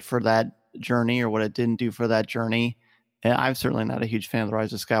what it did for that journey or what it didn't do for that journey. And I'm certainly not a huge fan of The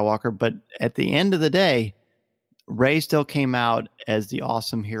Rise of Skywalker, but at the end of the day, Rey still came out as the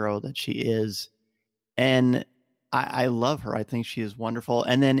awesome hero that she is. And I love her. I think she is wonderful.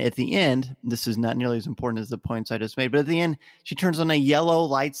 And then at the end, this is not nearly as important as the points I just made, but at the end, she turns on a yellow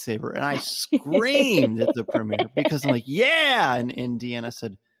lightsaber. And I screamed at the premiere because I'm like, yeah. And Deanna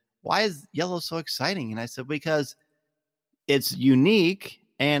said, why is yellow so exciting? And I said, because it's unique.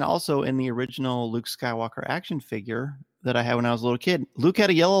 And also in the original Luke Skywalker action figure that I had when I was a little kid, Luke had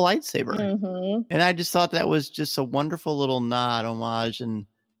a yellow lightsaber. Mm-hmm. And I just thought that was just a wonderful little nod, homage. And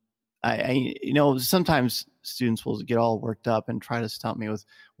I sometimes students will get all worked up and try to stump me with,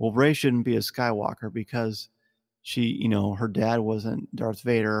 well, Rey shouldn't be a Skywalker because she, her dad wasn't Darth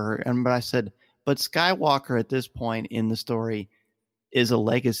Vader. But I said, but Skywalker at this point in the story is a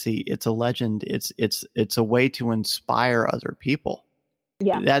legacy. It's a legend. It's a way to inspire other people.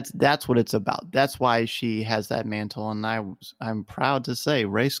 Yeah. That's what it's about. That's why she has that mantle. And I'm proud to say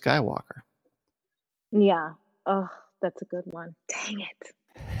Rey Skywalker. Yeah. Oh, that's a good one. Dang it.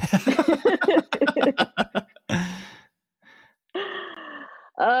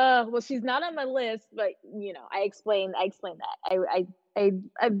 Well, she's not on my list, but I explained that.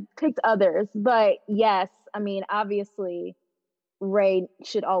 I picked others, but yes, I mean, obviously Rey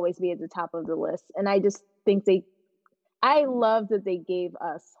should always be at the top of the list. And I just think I love that they gave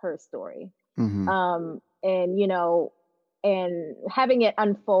us her story. Mm-hmm. And having it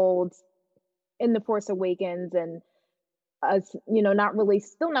unfold in The Force Awakens and us,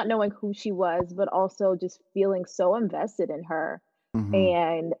 still not knowing who she was, but also just feeling so invested in her. Mm-hmm.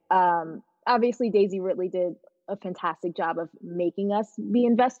 And obviously Daisy Ridley did a fantastic job of making us be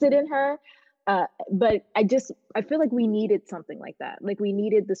invested in her. But I feel like we needed something like that. Like we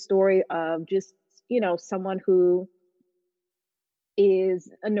needed the story of just, someone who is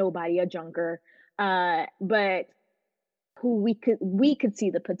a nobody, a junker, but who we could see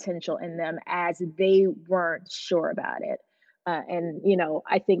the potential in them as they weren't sure about it. And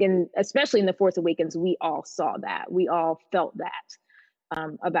I think especially in The Force Awakens, we all saw that. We all felt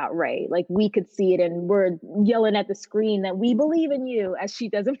that about Rey. Like we could see it and we're yelling at the screen that we believe in you as she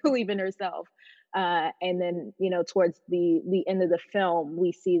doesn't believe in herself. And then, towards the end of the film,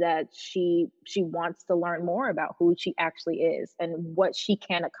 we see that she wants to learn more about who she actually is and what she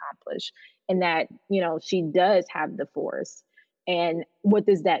can accomplish. And that, she does have the Force. And what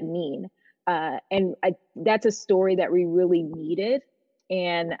does that mean? And that's a story that we really needed.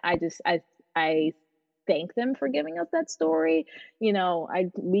 And I thank them for giving us that story.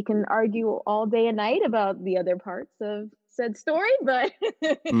 We can argue all day and night about the other parts of said story, but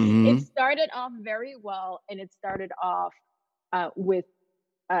Mm-hmm. It started off very well, and it started off with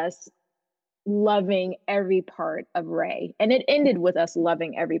us loving every part of Rey, and it ended with us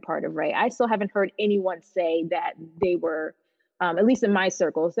loving every part of Rey. I still haven't heard anyone say that they were, at least in my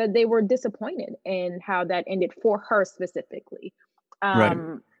circles, that they were disappointed in how that ended for her specifically. Right.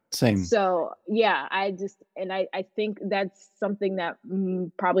 Same. So yeah, I think that's something that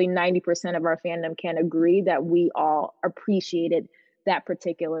probably 90% of our fandom can agree, that we all appreciated that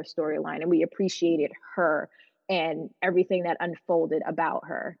particular storyline, and we appreciated her and everything that unfolded about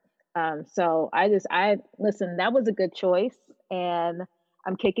her. So I listen, that was a good choice, and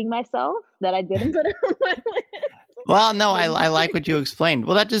I'm kicking myself that I didn't put it on my list. Well, no, I like what you explained.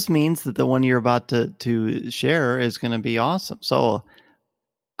 Well, that just means that the one you're about to share is going to be awesome. So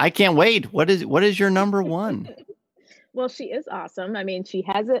I can't wait. What is your number one? Well, she is awesome. I mean, she's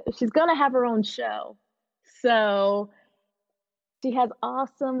gonna have her own show. So she has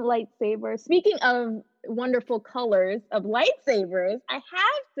awesome lightsabers. Speaking of wonderful colors of lightsabers, I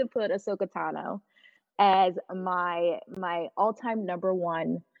have to put Ahsoka Tano as my all-time number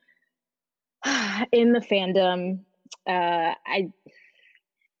one in the fandom.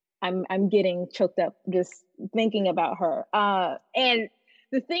 I'm getting choked up just thinking about her. And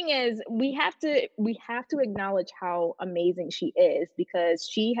the thing is, we have to acknowledge how amazing she is, because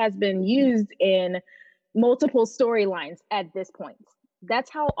she has been used in multiple storylines at this point.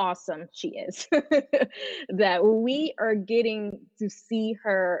 That's how awesome she is. That we are getting to see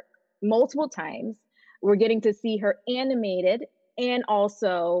her multiple times. We're getting to see her animated, and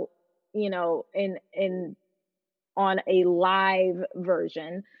also, in on a live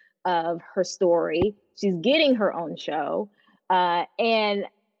version of her story. She's getting her own show. And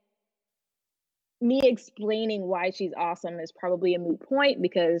me explaining why she's awesome is probably a moot point,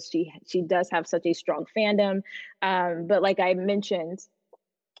 because she does have such a strong fandom. But like I mentioned,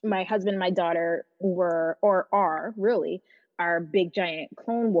 my husband and my daughter are really big giant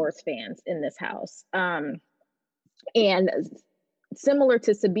Clone Wars fans in this house. And similar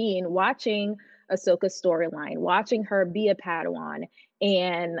to Sabine, watching Ahsoka's storyline, watching her be a Padawan,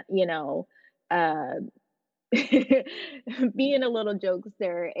 and being a little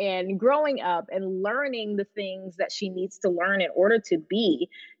jokester and growing up and learning the things that she needs to learn in order to be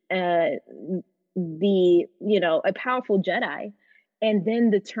a powerful Jedi. And then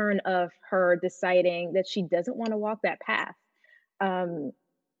the turn of her deciding that she doesn't want to walk that path.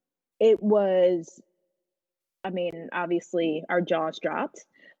 It was, obviously our jaws dropped,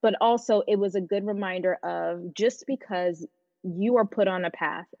 but also it was a good reminder of, just because you are put on a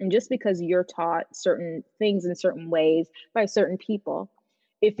path, and just because you're taught certain things in certain ways by certain people,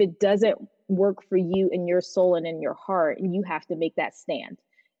 if it doesn't work for you in your soul and in your heart, you have to make that stand.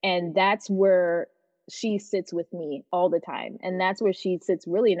 And that's where she sits with me all the time. And that's where she sits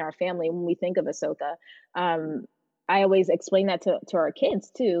really in our family when we think of Ahsoka. I always explain that to our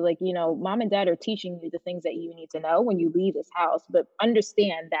kids too. Like, mom and dad are teaching you the things that you need to know when you leave this house, but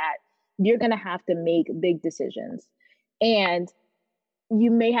understand that you're going to have to make big decisions. And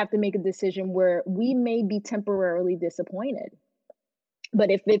you may have to make a decision where we may be temporarily disappointed. But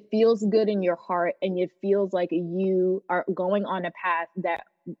if it feels good in your heart, and it feels like you are going on a path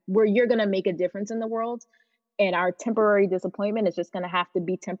where you're going to make a difference in the world, and our temporary disappointment is just going to have to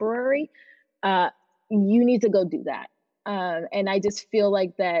be temporary, you need to go do that. And I just feel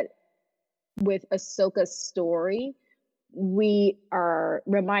like that with Ahsoka's story, we are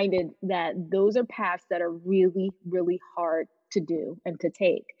reminded that those are paths that are really, really hard to do and to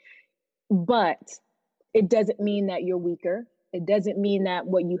take. But it doesn't mean that you're weaker. It doesn't mean that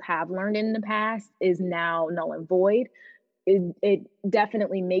what you have learned in the past is now null and void. It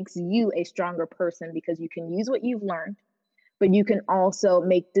definitely makes you a stronger person, because you can use what you've learned, but you can also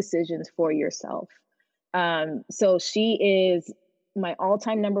make decisions for yourself. So she is my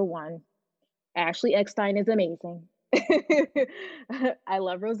all-time number one. Ashley Eckstein is amazing. I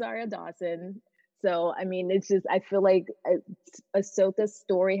love Rosario Dawson. So, it's just, I feel like Ahsoka's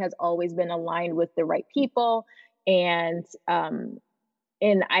story has always been aligned with the right people. And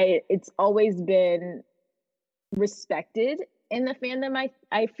it's always been respected in the fandom.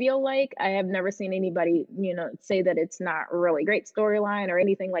 I feel like I have never seen anybody, say that it's not a really great storyline or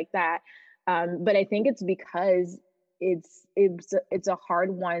anything like that. But I think it's because it's a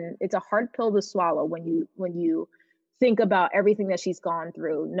hard one. It's a hard pill to swallow when you think about everything that she's gone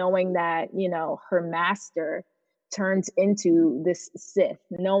through, knowing that, her master turns into this Sith,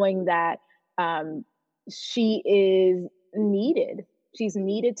 knowing that she is needed. She's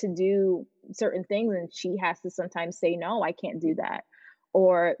needed to do certain things, and she has to sometimes say, no, I can't do that.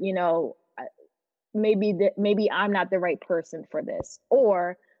 Or, maybe I'm not the right person for this.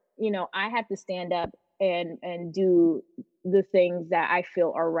 Or, I have to stand up and do the things that I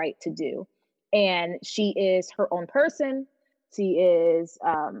feel are right to do. And she is her own person. She is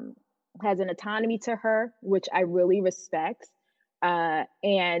has an autonomy to her, which I really respect.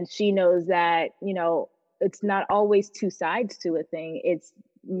 And she knows that, it's not always two sides to a thing. It's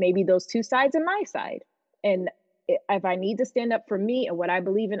maybe those two sides and my side. And if I need to stand up for me and what I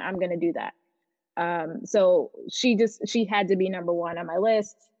believe in, I'm going to do that. So she had to be number one on my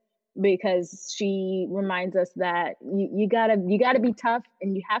list, because she reminds us that you gotta be tough,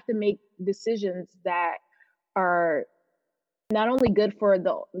 and you have to make decisions that are not only good for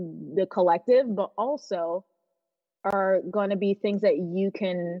the collective, but also are going to be things that you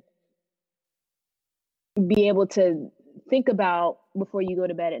can be able to think about before you go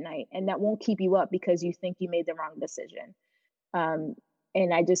to bed at night, and that won't keep you up because you think you made the wrong decision.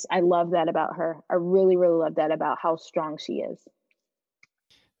 And I love that about her. I really, really love that about how strong she is.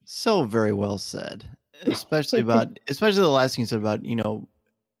 So very well said, especially the last thing you said about,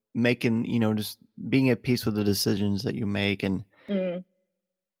 making, just being at peace with the decisions that you make. And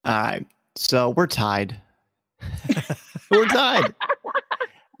so we're tied. We're tied.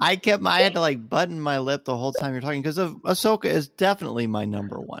 I had to button my lip the whole time you're talking, because Ahsoka is definitely my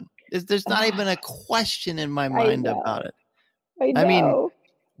number one. There's not even a question in my mind about it. I mean,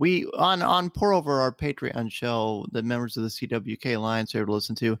 we on Pour Over, our Patreon show that members of the CWK Alliance are able to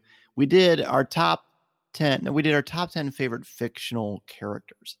listen to, we did our top 10 favorite fictional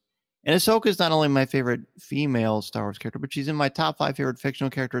characters. And Ahsoka is not only my favorite female Star Wars character, but she's in my top 5 favorite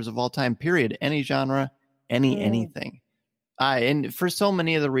fictional characters of all time, period. Any genre, anything. And for so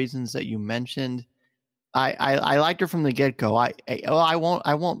many of the reasons that you mentioned, I liked her from the get-go.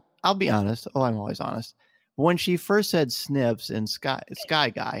 I'll be honest. I'm always honest. When she first said Snips and Sky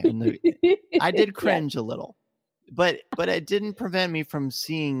Guy, I did cringe a little, but it didn't prevent me from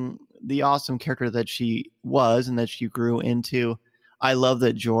seeing the awesome character that she was and that she grew into. I love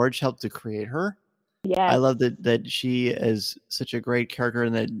that George helped to create her. Yeah, I love that she is such a great character,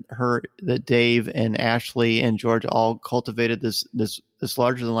 and that Dave and Ashley and George all cultivated this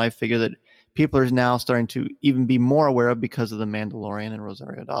larger than life figure that people are now starting to even be more aware of because of The Mandalorian and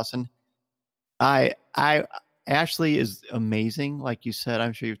Rosario Dawson. Ashley is amazing, like you said.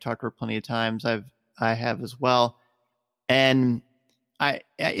 I'm sure you've talked to her plenty of times. I have as well, and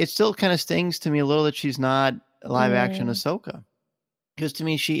it still kind of stings to me a little that she's not live action Ahsoka, because to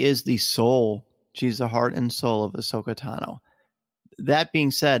me she is the soul. She's the heart and soul of Ahsoka Tano. That being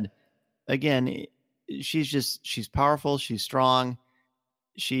said, again, she's powerful, she's strong,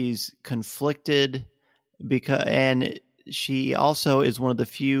 she's conflicted, and she also is one of the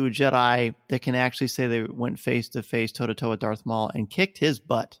few Jedi that can actually say they went face to face, toe to toe with Darth Maul and kicked his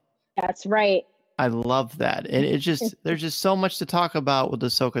butt. That's right. I love that. And there's just so much to talk about with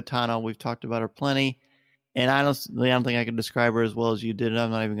Ahsoka Tano. We've talked about her plenty, and I don't think I can describe her as well as you did.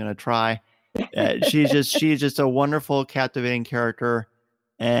 I'm not even going to try. She's just a wonderful, captivating character,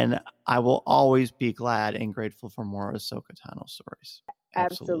 and I will always be glad and grateful for more Ahsoka Tano stories.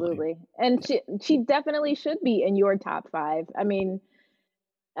 Absolutely. And she definitely should be in your top 5. I mean,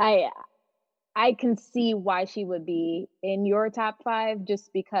 I can see why she would be in your top 5,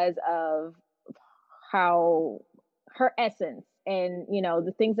 just because of how her essence and,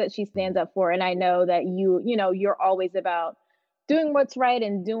 the things that she stands up for. And I know that you're always about doing what's right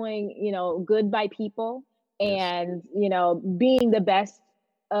and doing, good by people, and, being the best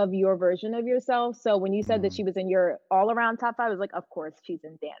of your version of yourself. So when you said that she was in your all around top 5, I was like, of course she's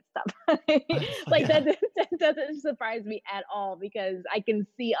in Dan's top 5. That doesn't surprise me at all, because I can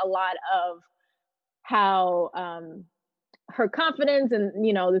see a lot of how her confidence and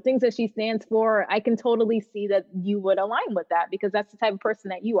the things that she stands for. I can totally see that you would align with that, because that's the type of person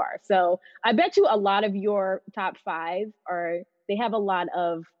that you are. So I bet you a lot of your top 5 they have a lot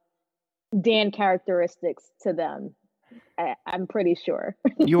of Dan characteristics to them. I'm pretty sure.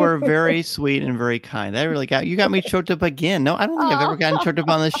 You are very sweet and very kind. That really got me choked up again. No, I don't think I've ever gotten choked up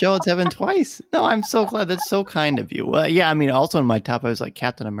on the show. It's happened twice. No, I'm so glad. That's so kind of you. Yeah, I mean, also in my top, I was like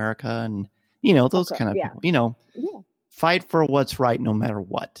Captain America and, those kind of people, fight for what's right no matter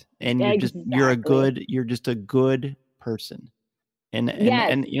what. And you're just a good person. And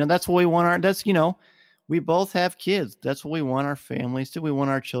that's what we want we both have kids. That's what we want our families to. We want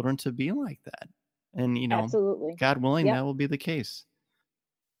our children to be like that. And, absolutely. God willing, that will be the case.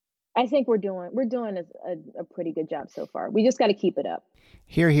 I think we're doing a pretty good job so far. We just got to keep it up.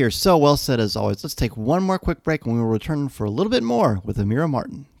 Here. So well said as always. Let's take one more quick break and we will return for a little bit more with Amira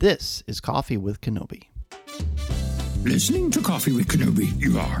Martin. This is Coffee with Kenobi. Listening to Coffee with Kenobi,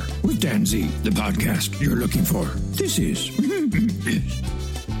 you are. With Dan Z, the podcast you're looking for. This is... yes.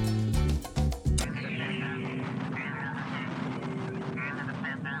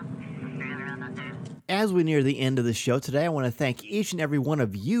 As we near the end of the show today, I want to thank each and every one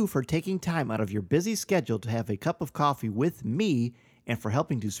of you for taking time out of your busy schedule to have a cup of coffee with me, and for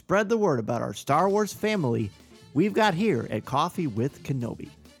helping to spread the word about our Star Wars family we've got here at Coffee with Kenobi.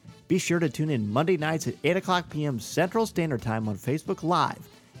 Be sure to tune in Monday nights at 8 o'clock p.m. Central Standard Time on Facebook Live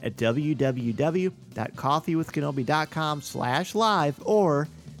at www.coffeewithkenobi.com/live or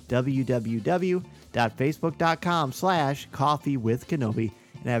www.facebook.com/coffeewithkenobi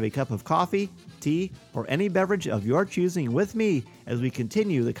and have a cup of coffee, tea, or any beverage of your choosing with me as we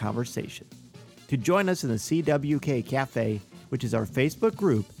continue the conversation. To join us in the CWK Cafe, which is our Facebook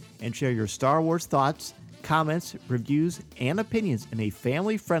group, and share your Star Wars thoughts, comments, reviews, and opinions in a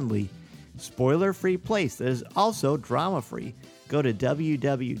family-friendly, spoiler-free place that is also drama-free, go to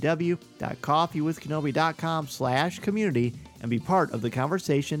www.coffeewithkenobi.com/community and be part of the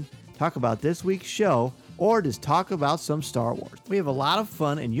conversation, talk about this week's show, or just talk about some Star Wars. We have a lot of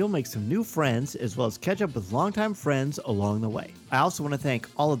fun and you'll make some new friends as well as catch up with longtime friends along the way. I also want to thank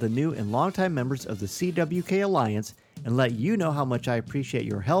all of the new and longtime members of the CWK Alliance and let you know how much I appreciate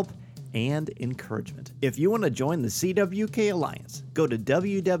your help and encouragement. If you want to join the CWK Alliance, go to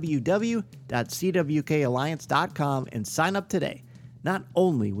www.cwkalliance.com and sign up today. Not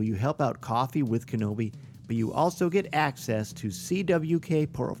only will you help out Coffee with Kenobi, but you also get access to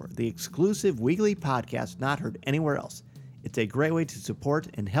CWK Pour-Over, the exclusive weekly podcast not heard anywhere else. It's a great way to support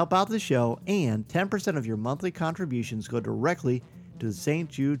and help out the show, and 10% of your monthly contributions go directly to the St.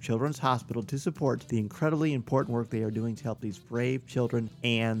 Jude Children's Hospital to support the incredibly important work they are doing to help these brave children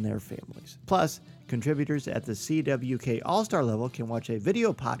and their families. Plus, contributors at the CWK All-Star level can watch a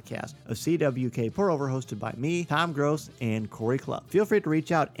video podcast of CWK Pour-Over hosted by me, Tom Gross, and Corey Clubb. Feel free to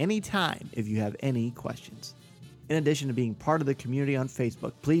reach out anytime if you have any questions. In addition to being part of the community on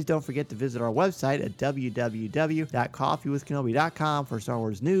Facebook, please don't forget to visit our website at www.coffeewithkenobi.com for Star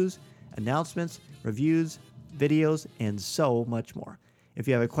Wars news, announcements, reviews, videos, and so much more. If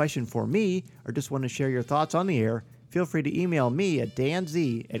you have a question for me or just want to share your thoughts on the air, feel free to email me at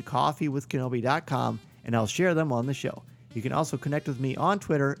danz@coffeewithkenobi.com and I'll share them on the show. You can also connect with me on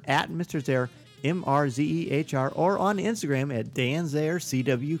Twitter at Mr. Zaire, MRZEHR, or on Instagram at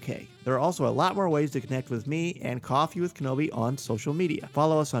DanZairCWK. There are also a lot more ways to connect with me and Coffee with Kenobi on social media.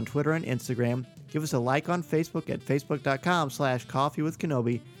 Follow us on Twitter and Instagram. Give us a like on Facebook at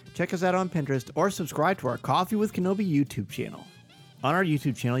facebook.com/coffeewithkenobi. Check us out on Pinterest or subscribe to our Coffee with Kenobi YouTube channel. On our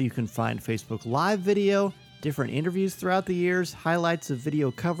YouTube channel, you can find Facebook Live video, different interviews throughout the years, highlights of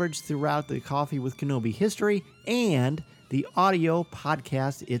video coverage throughout the Coffee with Kenobi history, and the audio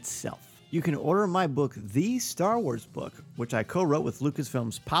podcast itself. You can order my book, The Star Wars Book, which I co-wrote with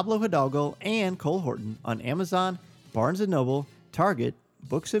Lucasfilm's Pablo Hidalgo and Cole Horton, on Amazon, Barnes & Noble, Target,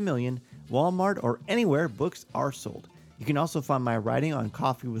 Books A Million, Walmart, or anywhere books are sold. You can also find my writing on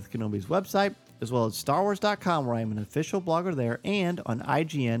Coffee with Kenobi's website, as well as StarWars.com, where I am an official blogger there, and on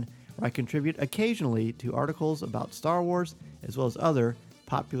IGN, where I contribute occasionally to articles about Star Wars, as well as other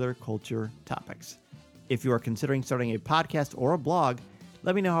popular culture topics. If you are considering starting a podcast or a blog,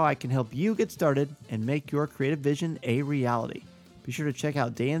 let me know how I can help you get started and make your creative vision a reality. Be sure to check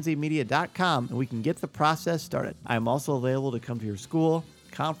out danzmedia.com and we can get the process started. I am also available to come to your school,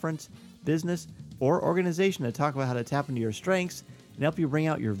 conference, business, or organization to talk about how to tap into your strengths and help you bring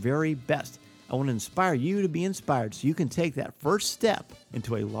out your very best. I want to inspire you to be inspired so you can take that first step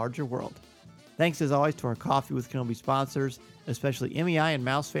into a larger world. Thanks as always to our Coffee with Kenobi sponsors, especially MEI and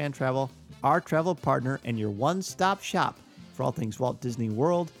Mouse Fan Travel, our travel partner and your one-stop shop for all things Walt Disney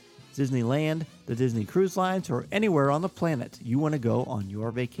World, Disneyland, the Disney Cruise Lines, or anywhere on the planet you want to go on your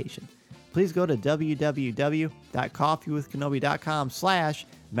vacation. Please go to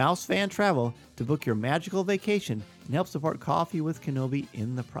www.coffeewithkenobi.com/mousefantravel to book your magical vacation and help support Coffee with Kenobi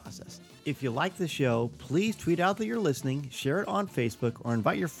in the process. If you like the show, please tweet out that you're listening, share it on Facebook, or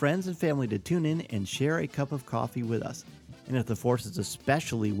invite your friends and family to tune in and share a cup of coffee with us. And if the Force is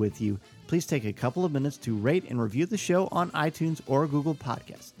especially with you, please take a couple of minutes to rate and review the show on iTunes or Google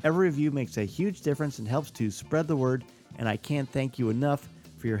Podcasts. Every review makes a huge difference and helps to spread the word, and I can't thank you enough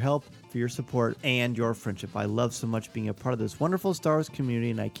for your help, for your support, and your friendship. I love so much being a part of this wonderful Star Wars community,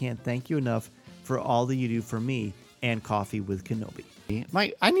 and I can't thank you enough for all that you do for me and Coffee with Kenobi.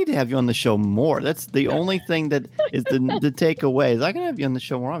 Mike, I need to have you on the show more. That's the only thing that is the takeaway. Is I can have you on the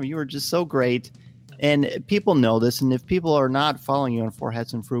show more. I mean, you were just so great, and people know this. And if people are not following you on Four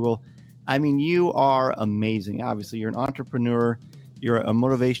Hats and Frugal, I mean, you are amazing. Obviously, you're an entrepreneur. You're a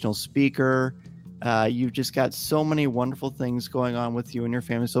motivational speaker. You've just got so many wonderful things going on with you and your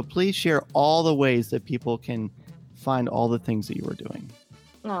family. So please share all the ways that people can find all the things that you are doing.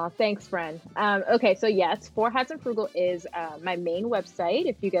 Oh, thanks, friend. Okay, so yes, Four Hats and Frugal is my main website.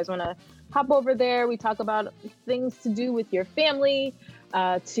 If you guys want to hop over there, we talk about things to do with your family,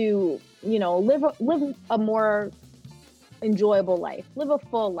 to live a more enjoyable life, live a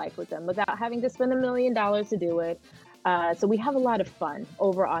full life with them without having to spend $1 million to do it. So we have a lot of fun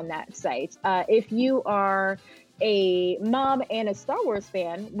over on that site. If you are a mom and a Star Wars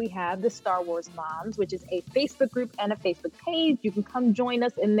fan, we have the Star Wars Moms, which is a Facebook group and a Facebook page. You can come join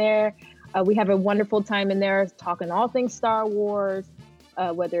us in there. We have a wonderful time in there talking all things Star Wars,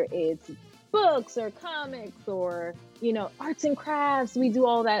 whether it's books or comics or, arts and crafts. We do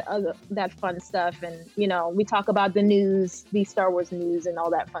all that fun stuff. And, we talk about the news, the Star Wars news and all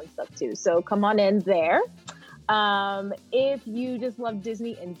that fun stuff too. So come on in there. If you just love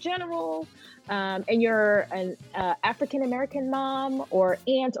Disney in general, and you're an African-American mom or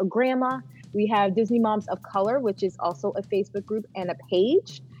aunt or grandma, we have Disney Moms of Color, which is also a Facebook group and a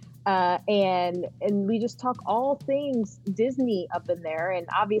page. And we just talk all things Disney up in there. And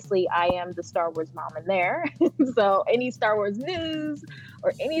obviously I am the Star Wars mom in there. So any Star Wars news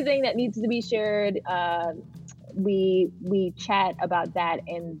or anything that needs to be shared, we chat about that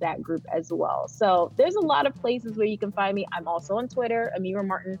in that group as well. So there's a lot of places where you can find me. I'm also on Twitter, Amira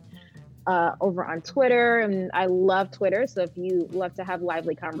Martin, over on Twitter, and I love Twitter. So if you love to have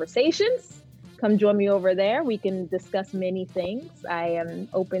lively conversations, come join me over there. We can discuss many things. I am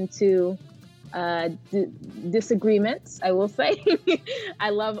open to disagreements, I will say. I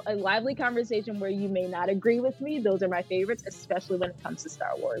love a lively conversation where you may not agree with me. Those are my favorites, especially when it comes to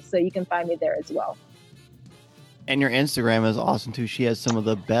Star Wars. So you can find me there as well. And your Instagram is awesome too. She has some of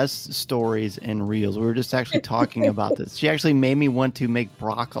the best stories and reels. We were just actually talking about this. She actually made me want to make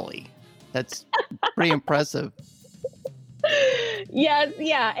broccoli. That's pretty impressive. Yes,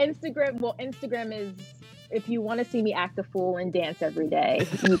 yeah. Instagram is, if you want to see me act a fool and dance every day,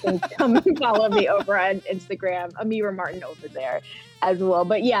 you can come and follow me over on Instagram, Amira Martin over there as well.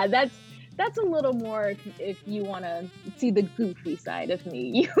 But yeah, that's a little more if you want to see the goofy side of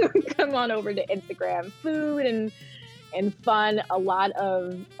me. You come on over to Instagram. Food and fun, a lot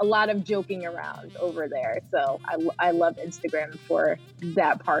of joking around over there. So I love Instagram for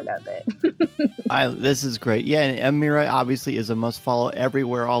that part of it. This is great. Yeah, and Amira obviously is a must follow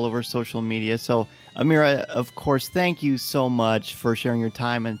everywhere, all over social media. So Amira, of course, thank you so much for sharing your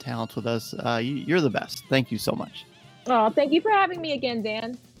time and talents with us. You're the best. Thank you so much. Oh, thank you for having me again,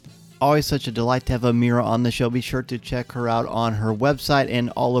 Dan. Always such a delight to have Amira on the show. Be sure to check her out on her website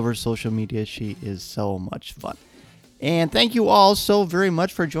and all over social media. She is so much fun. And thank you all so very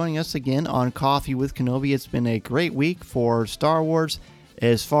much for joining us again on Coffee with Kenobi. It's been a great week for Star Wars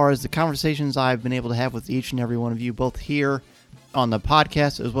as far as the conversations I've been able to have with each and every one of you, both here on the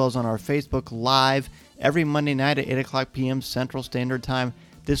podcast as well as on our Facebook Live every Monday night at 8 o'clock p.m. Central Standard Time.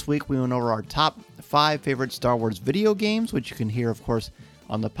 This week we went over our top 5 favorite Star Wars video games, which you can hear, of course,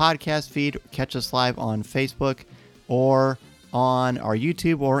 on the podcast feed. Catch us live on Facebook or on our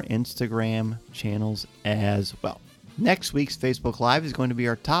YouTube or Instagram channels as well. Next week's Facebook Live is going to be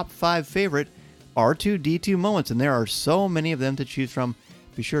our top 5 favorite R2-D2 moments, and there are so many of them to choose from.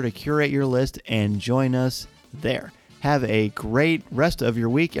 Be sure to curate your list and join us there. Have a great rest of your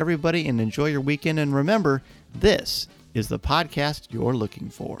week, everybody, and enjoy your weekend. And remember, this is the podcast you're looking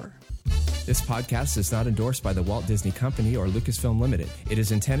for. This podcast is not endorsed by the Walt Disney Company or Lucasfilm Limited. It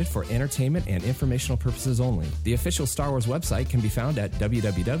is intended for entertainment and informational purposes only. The official Star Wars website can be found at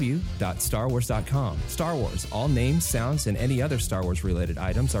www.starwars.com. Star Wars, all names, sounds, and any other Star Wars-related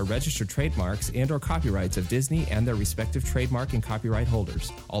items are registered trademarks and/or copyrights of Disney and their respective trademark and copyright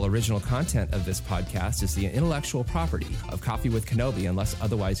holders. All original content of this podcast is the intellectual property of Coffee with Kenobi unless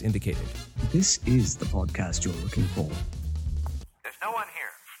otherwise indicated. This is the podcast you're looking for. There's no one here.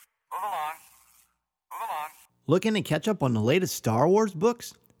 Move along. Looking to catch up on the latest Star Wars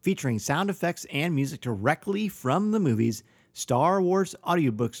books? Featuring sound effects and music directly from the movies, Star Wars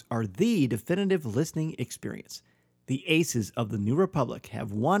audiobooks are the definitive listening experience. The Aces of the New Republic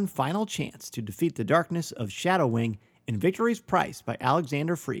have one final chance to defeat the darkness of Shadow Wing in Victory's Price by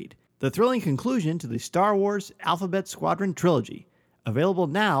Alexander Freed, the thrilling conclusion to the Star Wars Alphabet Squadron trilogy. Available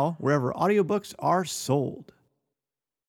now wherever audiobooks are sold.